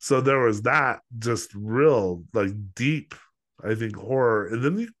on. So there was that just real, like, deep, I think, horror. And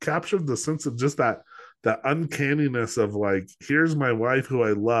then you captured the sense of just that uncanniness of like, here's my wife who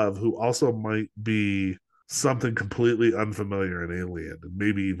I love, who also might be something completely unfamiliar and alien and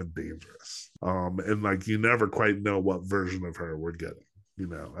maybe even dangerous. And like you never quite know what version of her we're getting,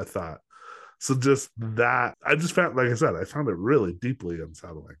 I thought. So just that, I just found, like I said, I found it really deeply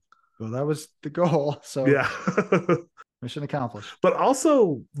unsettling. Well, that was the goal. So yeah. mission accomplished. But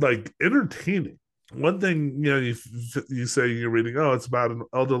also like entertaining. One thing, you say you're reading, oh, it's about an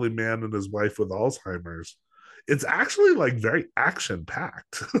elderly man and his wife with Alzheimer's. It's actually like very action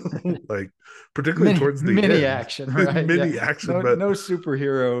packed, like particularly towards the mini end. action, right? Mini Yeah. action, but no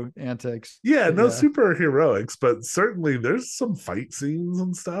superhero antics. Yeah, But no super heroics, but certainly there's some fight scenes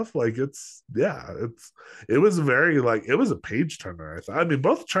and stuff. Like it was very like it was a page turner. I thought. I mean,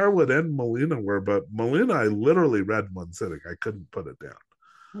 both Charwood and Melina were, but Melina I literally read in one sitting. I couldn't put it down.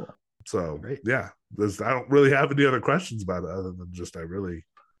 Cool. So Great. yeah, I don't really have any other questions about it other than just I really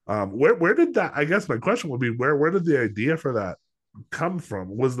where did that, I guess my question would be where did the idea for that come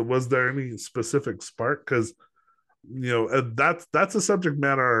from? Was there any specific spark? Because that's a subject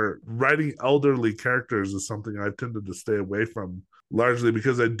matter. Writing elderly characters is something I've tended to stay away from, largely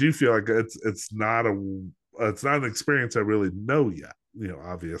because I do feel like it's not an experience I really know yet,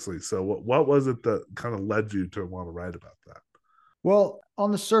 obviously. So what was it that kind of led you to want to write about that? Well,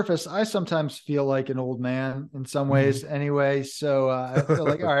 on the surface, I sometimes feel like an old man in some ways anyway. So I feel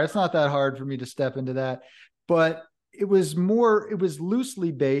like, all right, it's not that hard for me to step into that. But it was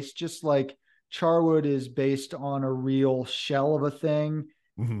loosely based, just like Charwood is based on a real shell of a thing.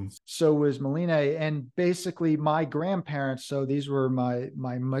 Mm-hmm. So was Melina. And basically my grandparents, so these were my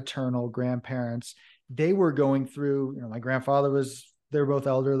maternal grandparents, they were going through, my grandfather they were both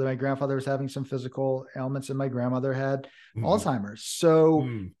elderly. My grandfather was having some physical ailments and my grandmother had Alzheimer's. So,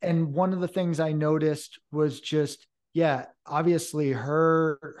 and one of the things I noticed was just, obviously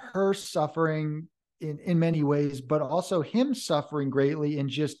her suffering in many ways, but also him suffering greatly in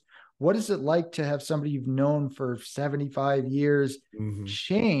just, what is it like to have somebody you've known for 75 years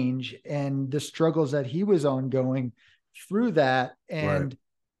change, and the struggles that he was ongoing through that. And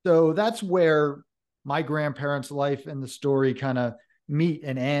so that's where my grandparents' life and the story kind of meet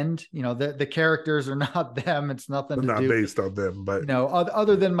and end. The characters are not them. It's nothing to not do based on them, but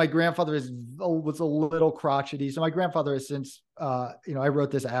other than my grandfather was a little crotchety. So my grandfather has since, I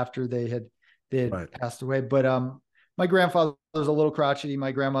wrote this after they had right. passed away, but my grandfather was a little crotchety.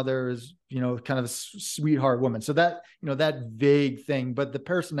 My grandmother is, kind of a sweetheart woman. So that, that vague thing, but the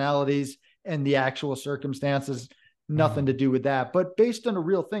personalities and the actual circumstances, nothing to do with that. But based on a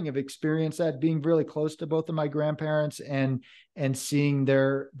real thing, I've experienced that being really close to both of my grandparents and seeing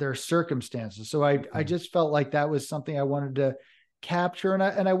their circumstances. So I just felt like that was something I wanted to capture,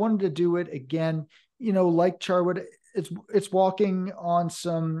 and I wanted to do it again, like Charwood. It's walking on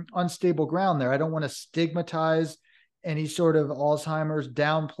some unstable ground there. I don't want to stigmatize any sort of Alzheimer's,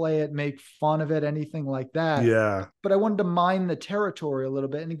 downplay it, make fun of it, anything like that. Yeah. But I wanted to mine the territory a little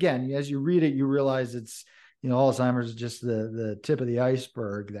bit. And again, as you read it, you realize it's, Alzheimer's is just the tip of the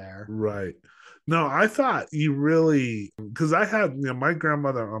iceberg there. Right. No, I thought you really, because I had, my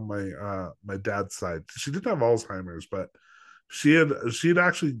grandmother on my dad's side. She didn't have Alzheimer's, but she'd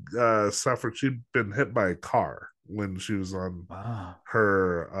actually suffered. She'd been hit by a car when she was on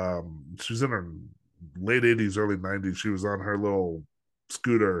her. She was in her late 80s, early 90s. She was on her little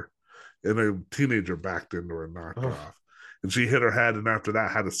scooter, and a teenager backed into her and knocked her off. And she hit her head, and after that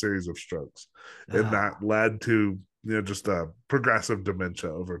had a series of strokes. And that led to, just a progressive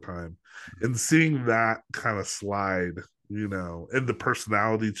dementia over time. And seeing that kind of slide, and the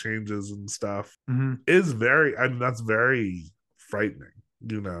personality changes and stuff is that's very frightening,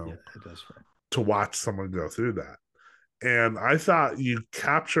 Yeah, it does. To watch someone go through that. And I thought you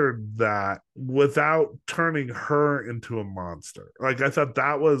captured that without turning her into a monster. Like, I thought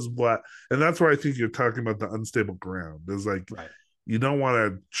that was and that's where I think you're talking about the unstable ground is like, you don't want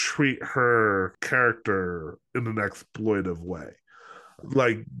to treat her character in an exploitive way.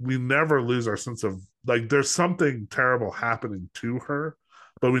 Like, we never lose our sense of, like, there's something terrible happening to her,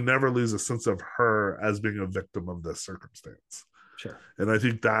 but we never lose a sense of her as being a victim of this circumstance. Sure. And I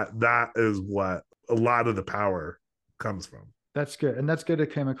think that is what a lot of the power comes from. That's good. And that's good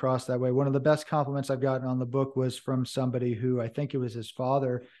it came across that way. One of the best compliments I've gotten on the book was from somebody who, I think it was his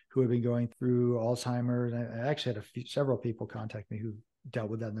father, who had been going through Alzheimer's. I actually had several people contact me who dealt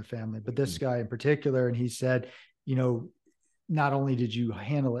with that in their family, but this guy in particular. And he said, not only did you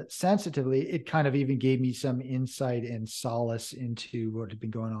handle it sensitively, it kind of even gave me some insight and solace into what had been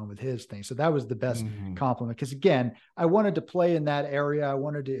going on with his thing. So that was the best compliment. Because again, I wanted to play in that area. I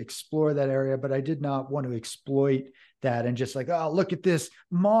wanted to explore that area, but I did not want to exploit that and just like, oh, look at this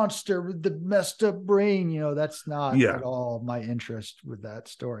monster with the messed up brain. That's not at all my interest with that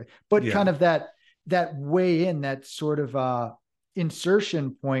story. But kind of that way in, that sort of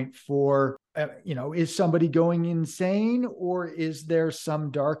insertion point for, is somebody going insane, or is there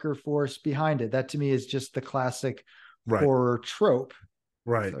some darker force behind it? That to me is just the classic horror trope.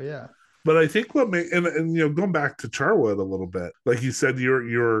 Right. So, yeah. But I think what going back to Charwood a little bit, like you said,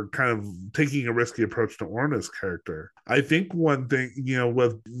 you're kind of taking a risky approach to Orna's character. I think one thing,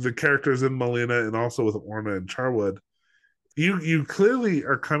 with the characters in Melina and also with Orna and Charwood, you clearly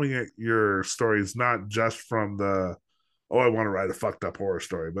are coming at your stories not just from the, I want to write a fucked up horror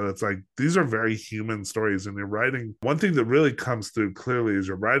story, but it's like, these are very human stories, and you're writing, one thing that really comes through clearly is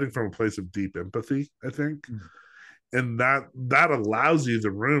you're writing from a place of deep empathy, I think. And that allows you the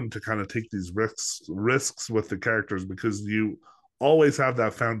room to kind of take these risks with the characters, because you always have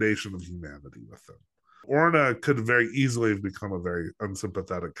that foundation of humanity with them. Orna could very easily have become a very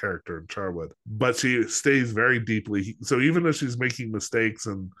unsympathetic character in Charwood, but she stays very deeply. So even if she's making mistakes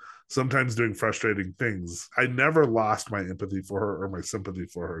and sometimes doing frustrating things, I never lost my empathy for her or my sympathy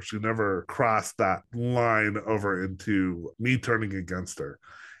for her. She never crossed that line over into me turning against her.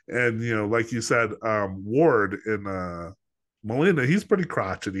 And, like you said, Ward in Melina, he's pretty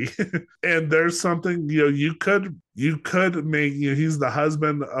crotchety. And there's something, you could make, he's the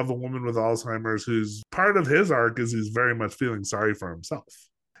husband of a woman with Alzheimer's, who's part of his arc is he's very much feeling sorry for himself.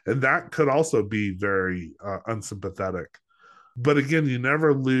 And that could also be very unsympathetic. But again, you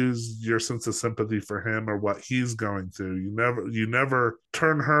never lose your sense of sympathy for him or what he's going through. You never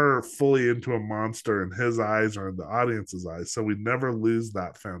turn her fully into a monster in his eyes or in the audience's eyes. So we never lose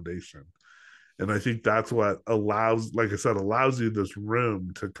that foundation. And I think that's what allows you this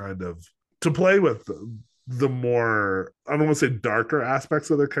room to kind of to play with the more, I don't want to say darker aspects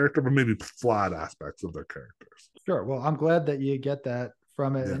of their character, but maybe flawed aspects of their characters. Sure. Well, I'm glad that you get that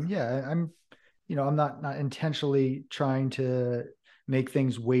from it. Yeah. And I'm not intentionally trying to make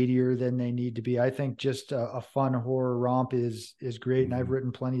things weightier than they need to be. I think just a fun horror romp is great. And I've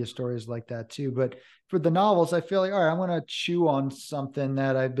written plenty of stories like that too. But for the novels, I feel like, all right, I'm going to chew on something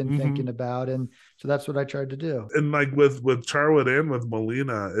that I've been thinking about. And so that's what I tried to do. And like with Charwood and with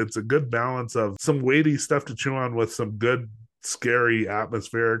Molina, it's a good balance of some weighty stuff to chew on with some good scary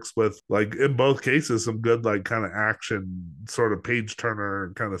atmospherics, with like in both cases some good like kind of action, sort of page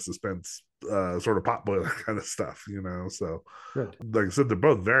turner kind of suspense, sort of pot boiler kind of stuff, so good. Like I said, they're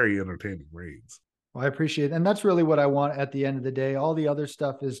both very entertaining reads. Well, I appreciate it. And that's really what I want at the end of the day. All the other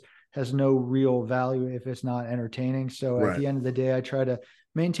stuff has no real value if it's not entertaining. So at the end of the day, I try to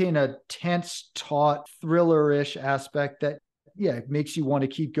maintain a tense, taut, thriller-ish aspect that, it makes you want to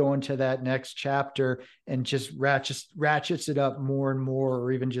keep going to that next chapter, and just ratchets it up more and more,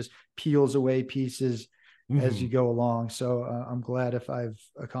 or even just peels away pieces as you go along. So I'm glad if I've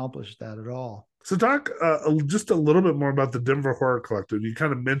accomplished that at all. So talk just a little bit more about the Denver Horror Collective. You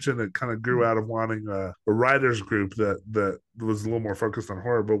kind of mentioned it kind of grew out of wanting a writers group that was a little more focused on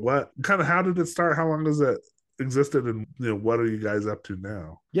horror, but how did it start? How long has it existed, and what are you guys up to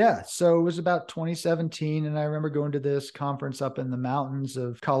now? Yeah, so it was about 2017, and I remember going to this conference up in the mountains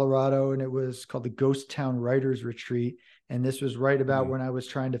of Colorado, and it was called the Ghost Town Writers Retreat. And this was right about when I was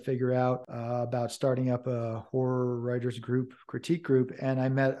trying to figure out about starting up a horror writers group, critique group. And I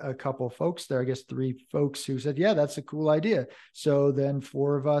met a couple of folks there, I guess 3 folks, who said, yeah, that's a cool idea. So then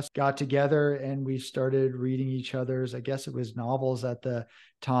 4 of us got together and we started reading each other's, I guess it was novels at the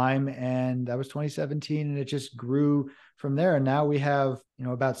time. And that was 2017. And it just grew from there. And now we have,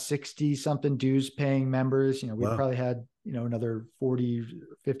 about 60 something dues paying members. We probably had, another 40,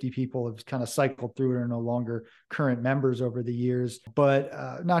 50 people have kind of cycled through and are no longer current members over the years,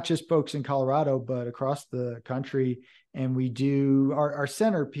 but not just folks in Colorado, but across the country. And we do, our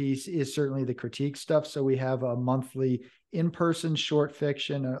centerpiece is certainly the critique stuff. So we have a monthly in-person short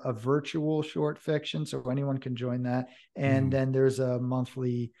fiction, a virtual short fiction. So anyone can join that. And then there's a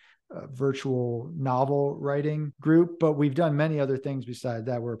monthly virtual novel writing group, but we've done many other things besides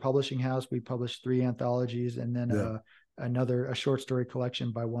that. We're a publishing house. We published 3 anthologies, and then a short story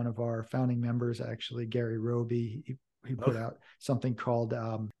collection by one of our founding members, actually, Gary Roby. He put out something called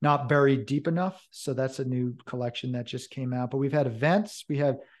Not Buried Deep Enough. So that's a new collection that just came out. But we've had events. We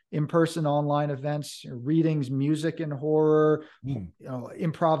have in-person online events, readings, music and horror,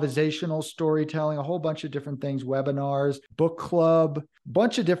 improvisational storytelling, a whole bunch of different things, webinars, book club,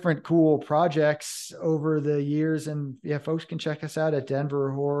 bunch of different cool projects over the years. And folks can check us out at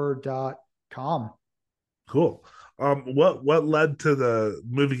denverhorror.com. Cool. What led to the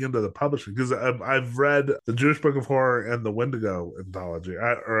moving into the publishing? Because I've read the Jewish Book of Horror and the Wendigo anthology.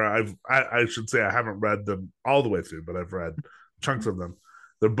 I should say I haven't read them all the way through, but I've read chunks of them.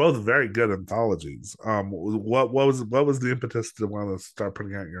 They're both very good anthologies. What was the impetus to want to start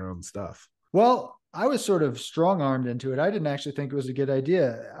putting out your own stuff? Well, I was sort of strong-armed into it. I didn't actually think it was a good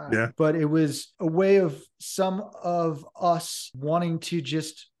idea, but it was a way of some of us wanting to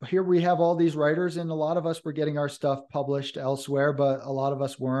just, here we have all these writers, and a lot of us were getting our stuff published elsewhere, but a lot of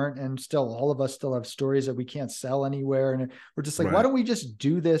us weren't. And still, all of us still have stories that we can't sell anywhere. And we're just like, why don't we just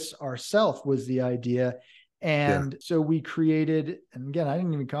do this ourselves, was the idea. And so we created, and again, I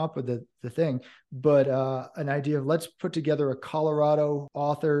didn't even come up with the thing, but an idea of, let's put together a Colorado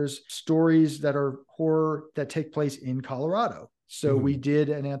authors stories that are horror that take place in Colorado. So we did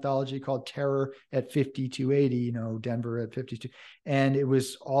an anthology called Terror at 5280, Denver at 52. And it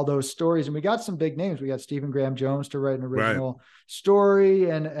was all those stories. And we got some big names. We got Stephen Graham Jones to write an original story,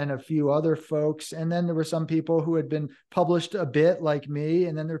 and a few other folks. And then there were some people who had been published a bit, like me.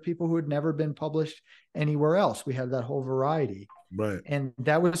 And then there were people who had never been published anywhere else. We had that whole variety. Right. And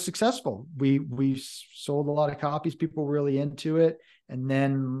that was successful. We sold a lot of copies. People were really into it. And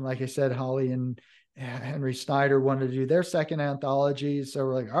then, like I said, Holly and Henry Snyder wanted to do their second anthology. So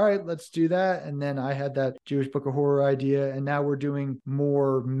we're like, all right, let's do that. And then I had that Jewish Book of Horror idea. And now we're doing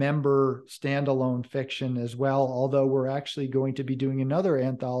more member standalone fiction as well. Although we're actually going to be doing another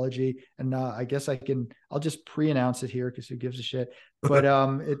anthology. And I guess I'll just pre-announce it here, because who gives a shit. But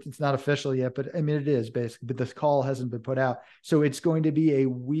it's not official yet. But I mean, it is basically, but this call hasn't been put out. So it's going to be a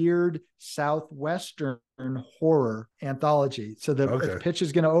weird Southwestern horror anthology. So the pitch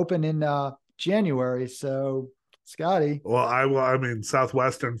is going to open in January. So, Scotty. Well, I mean,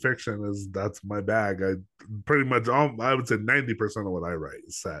 Southwestern fiction that's my bag. I pretty much, I would say 90% of what I write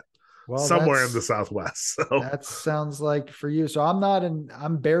is set somewhere in the Southwest. So that sounds like for you. So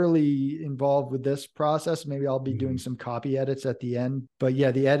I'm barely involved with this process. Maybe I'll be doing some copy edits at the end. But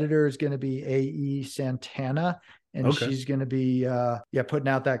yeah, the editor is going to be A.E. Santana, and she's going to be putting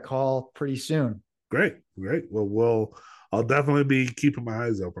out that call pretty soon. Great. Well, I'll definitely be keeping my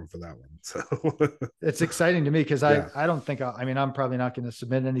eyes open for that one. So it's exciting to me because yeah. I don't think I mean, I'm probably not going to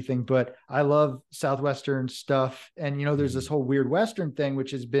submit anything, but I love Southwestern stuff. And, there's this whole weird Western thing,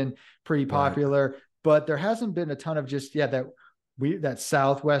 which has been pretty popular, right, but there hasn't been a ton of just, that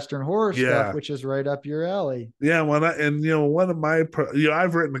Southwestern horror stuff, which is right up your alley. Yeah. One of my,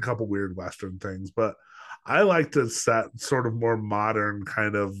 I've written a couple weird Western things, but I like to set sort of more modern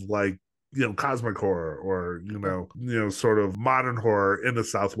kind of like, cosmic horror or, sort of modern horror in a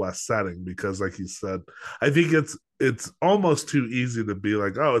Southwest setting, because like you said, I think it's almost too easy to be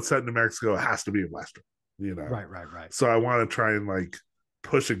like, oh, it's set in New Mexico, it has to be a Western, Right. So I want to try and like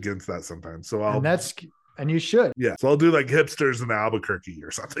push against that sometimes. So and you should. Yeah. So I'll do like hipsters in Albuquerque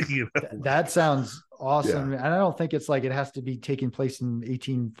or something, That sounds awesome. Yeah. And I don't think it's like it has to be taking place in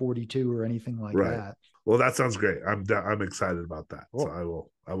 1842 or anything like that. Well, that sounds great. I'm excited about that. Cool. So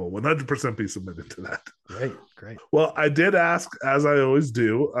I will 100% be submitted to that. Great. Well, I did ask, as I always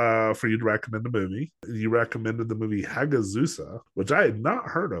do, for you to recommend a movie. You recommended the movie Hagazusa, which I had not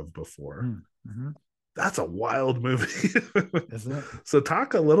heard of before. Mm-hmm. That's a wild movie, isn't it? So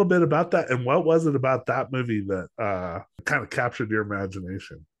talk a little bit about that, and what was it about that movie that kind of captured your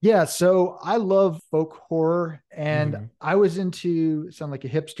imagination? Yeah, so I love folk horror, and I was sound like a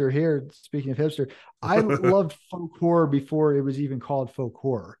hipster here. Speaking of hipster, I loved folk horror before it was even called folk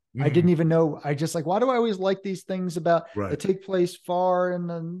horror. I didn't even know. I just like, why do I always like these things that take place far in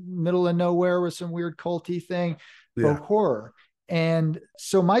the middle of nowhere with some weird culty thing? Folk horror. And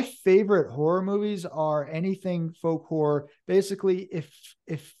so my favorite horror movies are anything folk horror. Basically,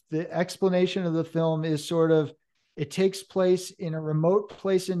 if the explanation of the film is sort of, it takes place in a remote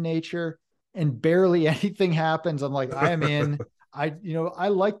place in nature and barely anything happens, I'm like, I am in. I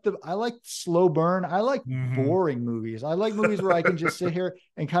like slow burn. I like boring movies. I like movies where I can just sit here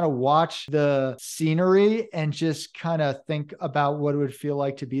and kind of watch the scenery and just kind of think about what it would feel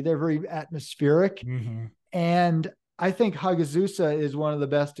like to be there. Very atmospheric. And I think Hagazusa is one of the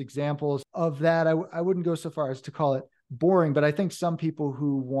best examples of that. I wouldn't go so far as to call it boring, but I think some people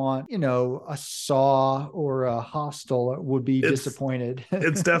who want, a Saw or a Hostel would be disappointed.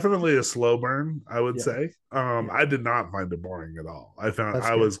 It's definitely a slow burn, I would say. I did not find it boring at all. I found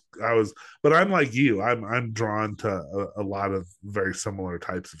I was, but I'm like you. I'm drawn to a lot of very similar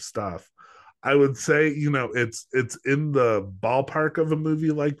types of stuff. I would say, it's in the ballpark of a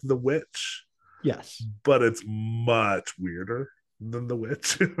movie like The Witch. Yes. But it's much weirder than The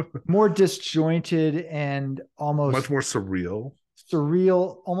Witch. More disjointed and almost much more surreal,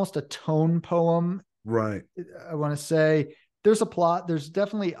 almost a tone poem. Right. I want to say there's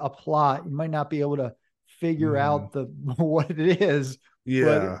definitely a plot. You might not be able to figure out what it is.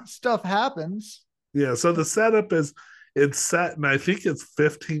 Yeah. But stuff happens. Yeah. So the setup is, it's set, and I think it's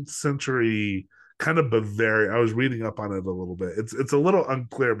 15th century kind of Bavaria. I was reading up on it a little bit. It's a little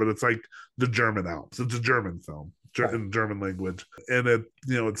unclear, but it's like the German Alps. It's a German film in German language, and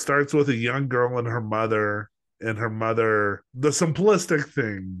it starts with a young girl and her mother. And her mother, the simplistic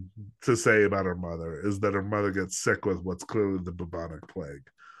thing to say about her mother is that her mother gets sick with what's clearly the bubonic plague.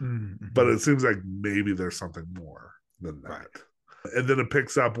 But it seems like maybe there's something more than that. Right. And then it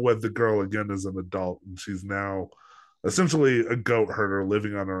picks up with the girl again as an adult, and she's now essentially a goat herder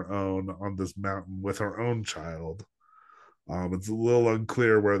living on her own on this mountain with her own child. It's a little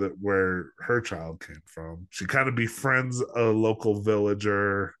unclear where her child came from. She kind of befriends a local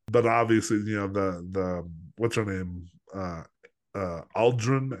villager, but obviously, the what's her name?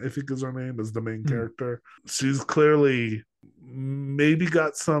 Aldrin, I think is her name, is the main character. She's clearly maybe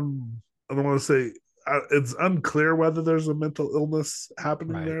got some, I don't want to say, it's unclear whether there's a mental illness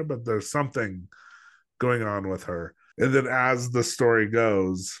happening there, but there's something going on with her. And then as the story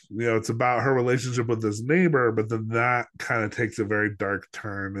goes, it's about her relationship with this neighbor, but then that kind of takes a very dark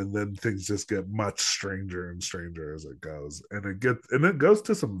turn, and then things just get much stranger and stranger as it goes. And it goes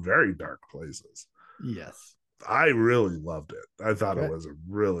to some very dark places. Yes. I really loved it. I thought it was a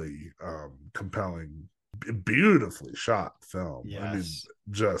really compelling, beautifully shot film. Yes. I mean,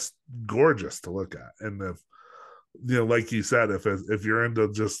 just gorgeous to look at. And if, like you said, if you're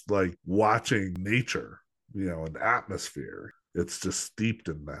into just like watching nature, an atmosphere, it's just steeped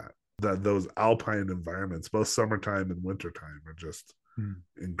in that those alpine environments, both summertime and wintertime, are just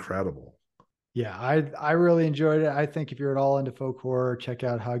incredible. Yeah, I really enjoyed it. I think if you're at all into folk horror, check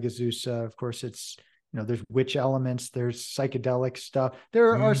out Hagazusa. Of course, it's, there's witch elements, there's psychedelic stuff.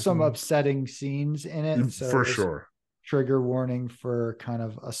 There are some upsetting scenes in it. So for sure. Trigger warning for kind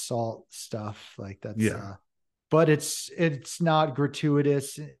of assault stuff like that. Yeah. But it's not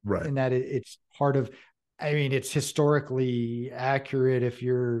gratuitous in that it's part of I mean, it's historically accurate. If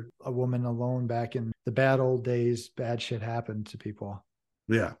you're a woman alone back in the bad old days, bad shit happened to people.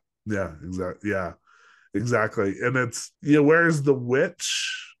 Yeah. Yeah. Exactly. Yeah. Exactly. And it's, whereas The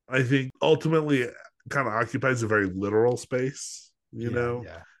Witch, I think ultimately kind of occupies a very literal space, Yeah.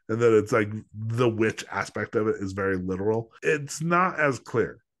 and that it's like the witch aspect of it is very literal. It's not as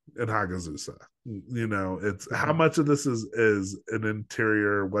clear in Hagazusa. It's how much of this is an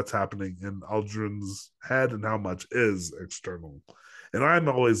interior, what's happening in Aldrin's head, and how much is external. And I'm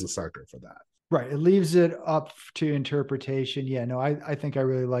always a sucker for that. Right. It leaves it up to interpretation. Yeah, no, I think I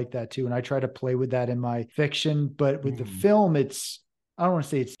really like that too. And I try to play with that in my fiction, but with the film, I don't want to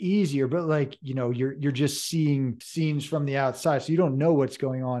say it's easier, but like, you're just seeing scenes from the outside. So you don't know what's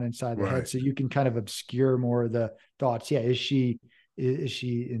going on inside the head. So you can kind of obscure more of the thoughts. Yeah. Is she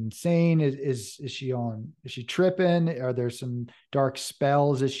insane? Is she tripping? Are there some dark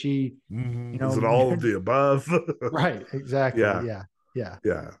spells? Is she, is it all of the above? Right. Exactly. Yeah.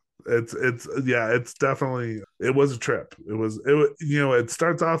 Yeah. It's definitely, it was a trip. It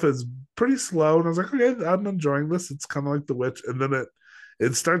starts off as pretty slow, and I was like, okay, I'm enjoying this. It's kind of like The Witch, and then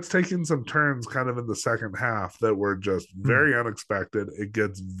it starts taking some turns kind of in the second half that were just very unexpected. It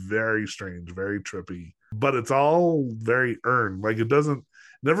gets very strange, very trippy, but it's all very earned. Like,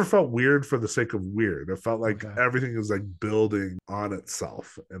 never felt weird for the sake of weird. It felt like everything is like building on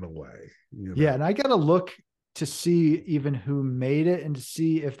itself in a way. Yeah, and I gotta look to see even who made it and to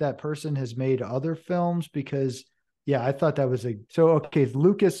see if that person has made other films, because I thought that was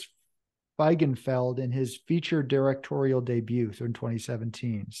Lucas Feigenfeld in his feature directorial debut, so in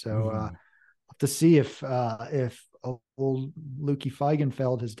 2017. So to see if old Lukey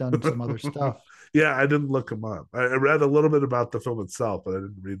Feigenfeld has done some other stuff. Yeah, I didn't look him up. I read a little bit about the film itself, but I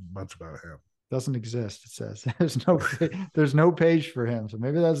didn't read much about him. Doesn't exist. It says there's no page for him, so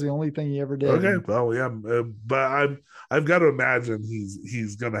maybe that's the only thing he ever did. Okay, well, yeah, but I've got to imagine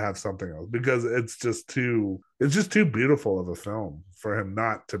he's gonna have something else, because it's just too beautiful of a film for him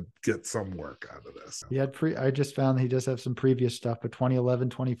not to get some work out of this. I just found that he does have some previous stuff, but 2011,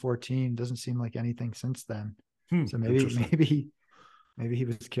 2014 doesn't seem like anything since then. So maybe he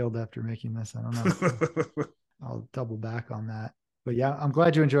was killed after making this. I don't know. I'll double back on that. But yeah, I'm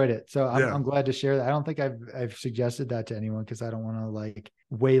glad you enjoyed it. So I'm glad to share that. I don't think I've suggested that to anyone, because I don't want to like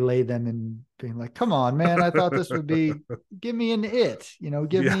waylay them and being like, come on, man, I thought this would be, give me an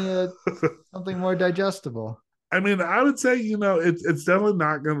give me something more digestible. I mean, I would say, it's definitely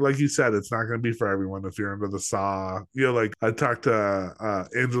not going to, like you said, it's not going to be for everyone if you're into the Saw. Like I talked to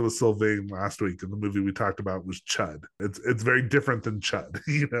Angela Sylvain last week, and the movie we talked about was Chud. It's very different than Chud.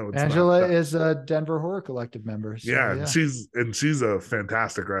 Angela is a Denver Horror Collective member. So, and she's a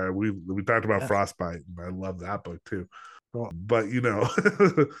fantastic writer. We talked about Frostbite, and I love that book too. Cool. But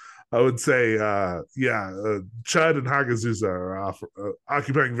I would say, Chud and Hagazusa are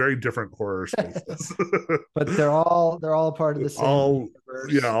occupying very different horror spaces. But they're all part of the same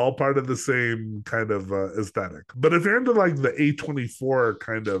universe. All part of the same kind of aesthetic. But if you're into like the A24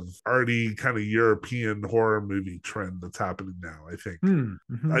 kind of arty, kind of European horror movie trend that's happening now, I think,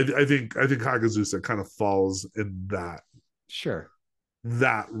 I think Hagazusa kind of falls in that. Sure.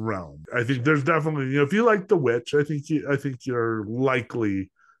 That realm. I think there's definitely, if you like The Witch, I think you're likely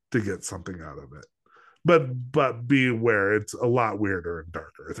to get something out of it, but be aware it's a lot weirder and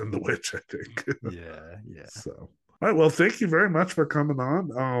darker than The Witch, I think. Yeah. So, all right, well, thank you very much for coming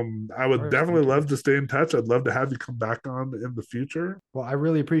on. I would definitely love to stay in touch. I'd love to have you come back on in the future. Well, I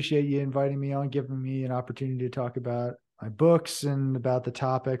really appreciate you inviting me on, giving me an opportunity to talk about my books and about the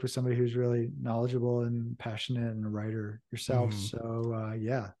topic with somebody who's really knowledgeable and passionate and a writer yourself. So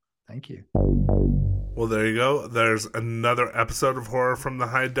thank you. Well, there you go. There's another episode of Horror from the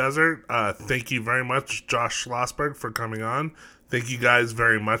High Desert. Thank you very much, Josh Schlossberg, for coming on. Thank you guys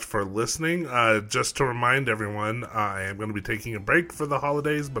very much for listening. Just to remind everyone, I am going to be taking a break for the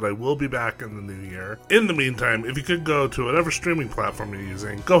holidays, but I will be back in the new year. In the meantime, if you could go to whatever streaming platform you're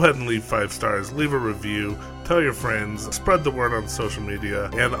using, go ahead and leave 5 stars, leave a review, tell your friends, spread the word on social media,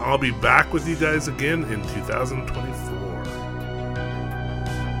 and I'll be back with you guys again in 2024.